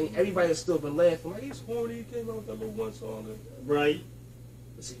 You know what I mean? Everybody would still been laughing. Like, he's horny, he came out with that little one song. Right.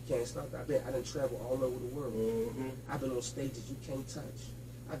 But see, you can't stop that. I done traveled all over the world. I've been on stages you can't touch.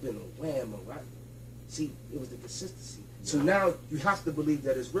 I've been on Whammo. See, it was the consistency. So now you have to believe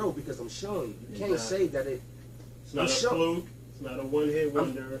that it's real because I'm showing you. You can't say that it's not a fluke. It's not a one-hit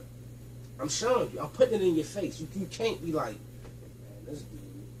wonder. I'm showing you. I'm putting it in your face. You can't be like, man, this dude,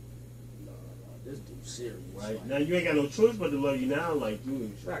 no, this dude's serious. Right. Like, now you ain't got no choice but to love you now, like,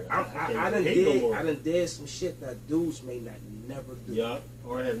 dude. Like, I done did some shit that dudes may not never do. Yeah,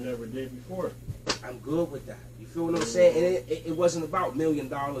 or have never did before. I'm good with that. You feel what I'm saying? And it wasn't about $1 million,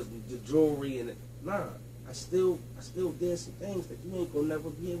 the jewelry, and nah. I still did some things that you ain't gonna never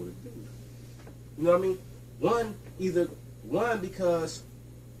be able to do. You know what I mean? One because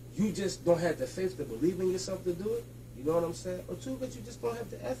you just don't have the faith to believe in yourself to do it. You know what I'm saying? Or two, because you just don't have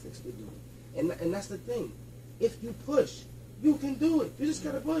the ethics to do it. And that's the thing. If you push, you can do it. You just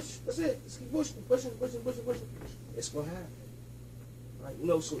gotta push. That's it. Just keep pushing. It's gonna happen. Right? You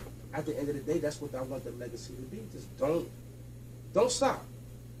know, so at the end of the day, that's what I want the legacy to be. Just don't stop.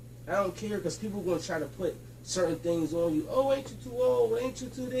 I don't care, because people are gonna try to put certain things on you. Oh, ain't you too old? Ain't you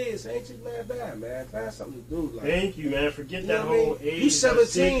too this? Ain't you man? Find something to do. Like, thank you, man. Forget that whole whole age. You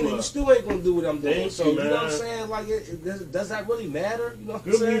 17 and you still ain't gonna do what I'm doing. Thank so you, you know man. what I'm saying? Like, does that really matter? You know what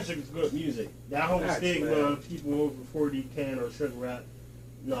I'm Good saying? music is good music. That whole Facts, stigma man. of people over 40 can or shouldn't rap,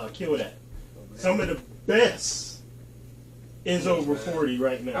 nah, kill that. Some of the best is over 40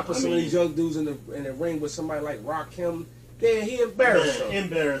 right now. I put some of these young dudes in the ring with somebody like Rakim. Then he embarrassing.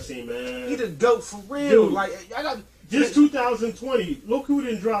 Embarrassing, man. He the GOAT for real. Dude, like, I got just 2020. Look who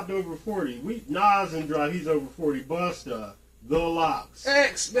done dropped over 40. Nas and dropped. He's over 40. Busta, The Locks,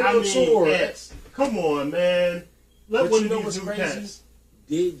 X been on tour. X. Come on, man. Let one of these new cats.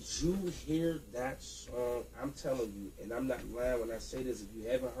 Did you hear that song? I'm telling you, and I'm not lying when I say this. If you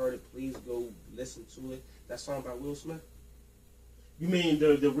haven't heard it, please go listen to it. That song by Will Smith. You mean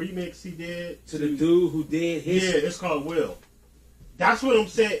the remix he did to the dude who did his? Yeah, it's called Will. That's what I'm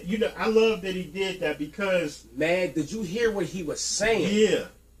saying. You know, I love that he did that because, man, did you hear what he was saying? Yeah.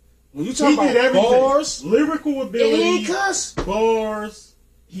 When you talk about bars, lyrical ability, cuss. Bars,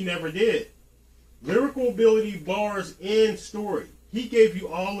 he never did. Lyrical ability, bars, and story. He gave you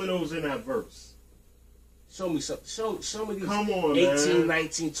all of those in that verse. Show me some. Show me these. Come on, 18, man.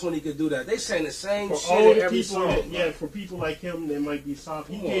 19, 20 could do that. They saying the same for shit all in the every people song. for people like him that might be soft,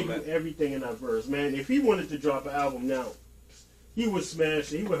 he gave you everything in that verse, man. If he wanted to drop an album now, he would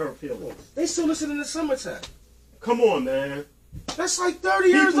smash it. He would hurt feelings. They still listen in the summertime. Come on, man. That's like 30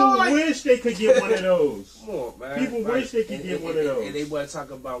 years old. People wish they could get one of those. Come on, man. People wish they could get one of those. And they want to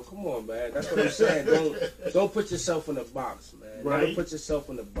talk about, come on, man. That's what I'm saying. Don't put yourself in a box, man. Right. Never put yourself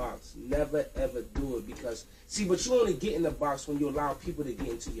in a box. Never, ever do it. Because, see, but you only get in the box when you allow people to get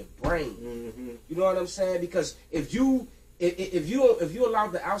into your brain. Mm-hmm. You know what I'm saying? Because if you allow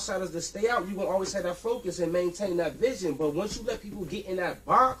the outsiders to stay out, you're going to always have that focus and maintain that vision. But once you let people get in that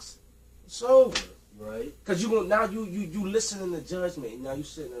box, it's over. Right. Because you now you listening to judgment. And now you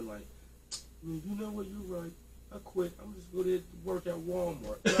sitting there like, you know what, you're right. I quit. I'm just going to work at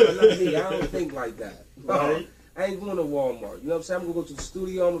Walmart. No, not me. I don't think like that. No, Right. I ain't going to Walmart. You know what I'm saying? I'm going to go to the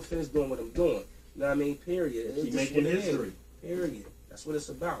studio. I'm going to finish doing what I'm doing. You know what I mean? Period. Keep making history. Period. That's what it's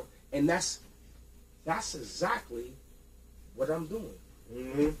about. And that's exactly what I'm doing.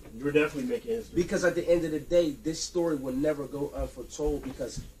 Mm-hmm. You're definitely making history. Because at the end of the day, this story will never go unforetold,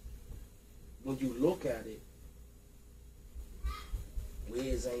 because when you look at it,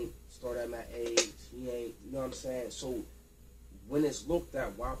 Wiz ain't start at my age. He ain't, you know what I'm saying? So when it's looked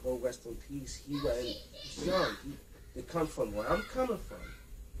at, Wapo, rest in peace, he wasn't young. They come from where I'm coming from.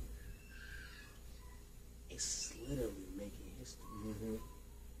 It's literally making history. Mm-hmm.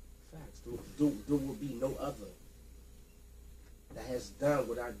 Facts. There will be no other that has done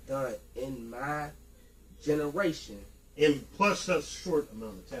what I've done in my generation. And plus such short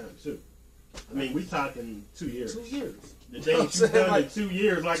amount of time, too. I mean, we talking 2 years. 2 years. The things you've done in 2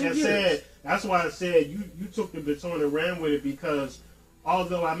 years, like I said, that's why I said you took the baton and ran with it, because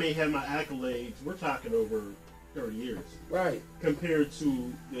although I may have my accolades, we're talking over 30 years. Right. Compared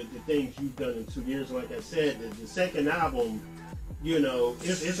to the things you've done in 2 years. Like I said, the second album, you know,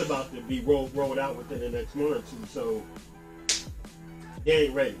 it's about to be rolled out within the next month or two, so they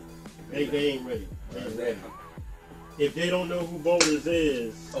ain't ready. They ain't ready. They ain't ready. If they don't know who Boulderz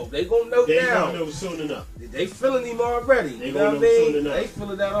is, they gonna know they now. gonna know soon enough. They feeling him already. They you gonna know know what I mean? soon enough. They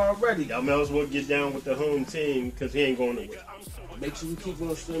feeling that already. Y'all may as well get down with the home team, because he ain't going nowhere. Make sure you keep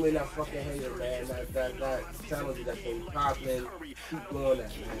on streaming that fucking hater, man. That telling you that thing popping. Keep doing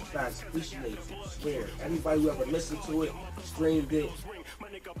that, man. Facts, appreciate you. Swear. Anybody who ever listened to it, streamed it,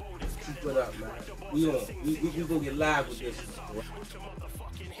 keep it up, man. We on. We gonna get live with this one.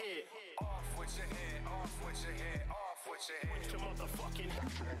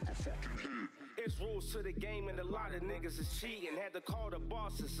 It's rules to the game and a lot of niggas is cheating. Had to call the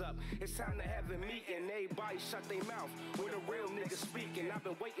bosses up. It's time to have a meeting. Everybody shut their mouth when the real niggas speaking. I've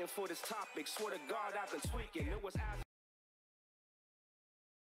been waiting for this topic. Swear to God, I've been tweaking. It was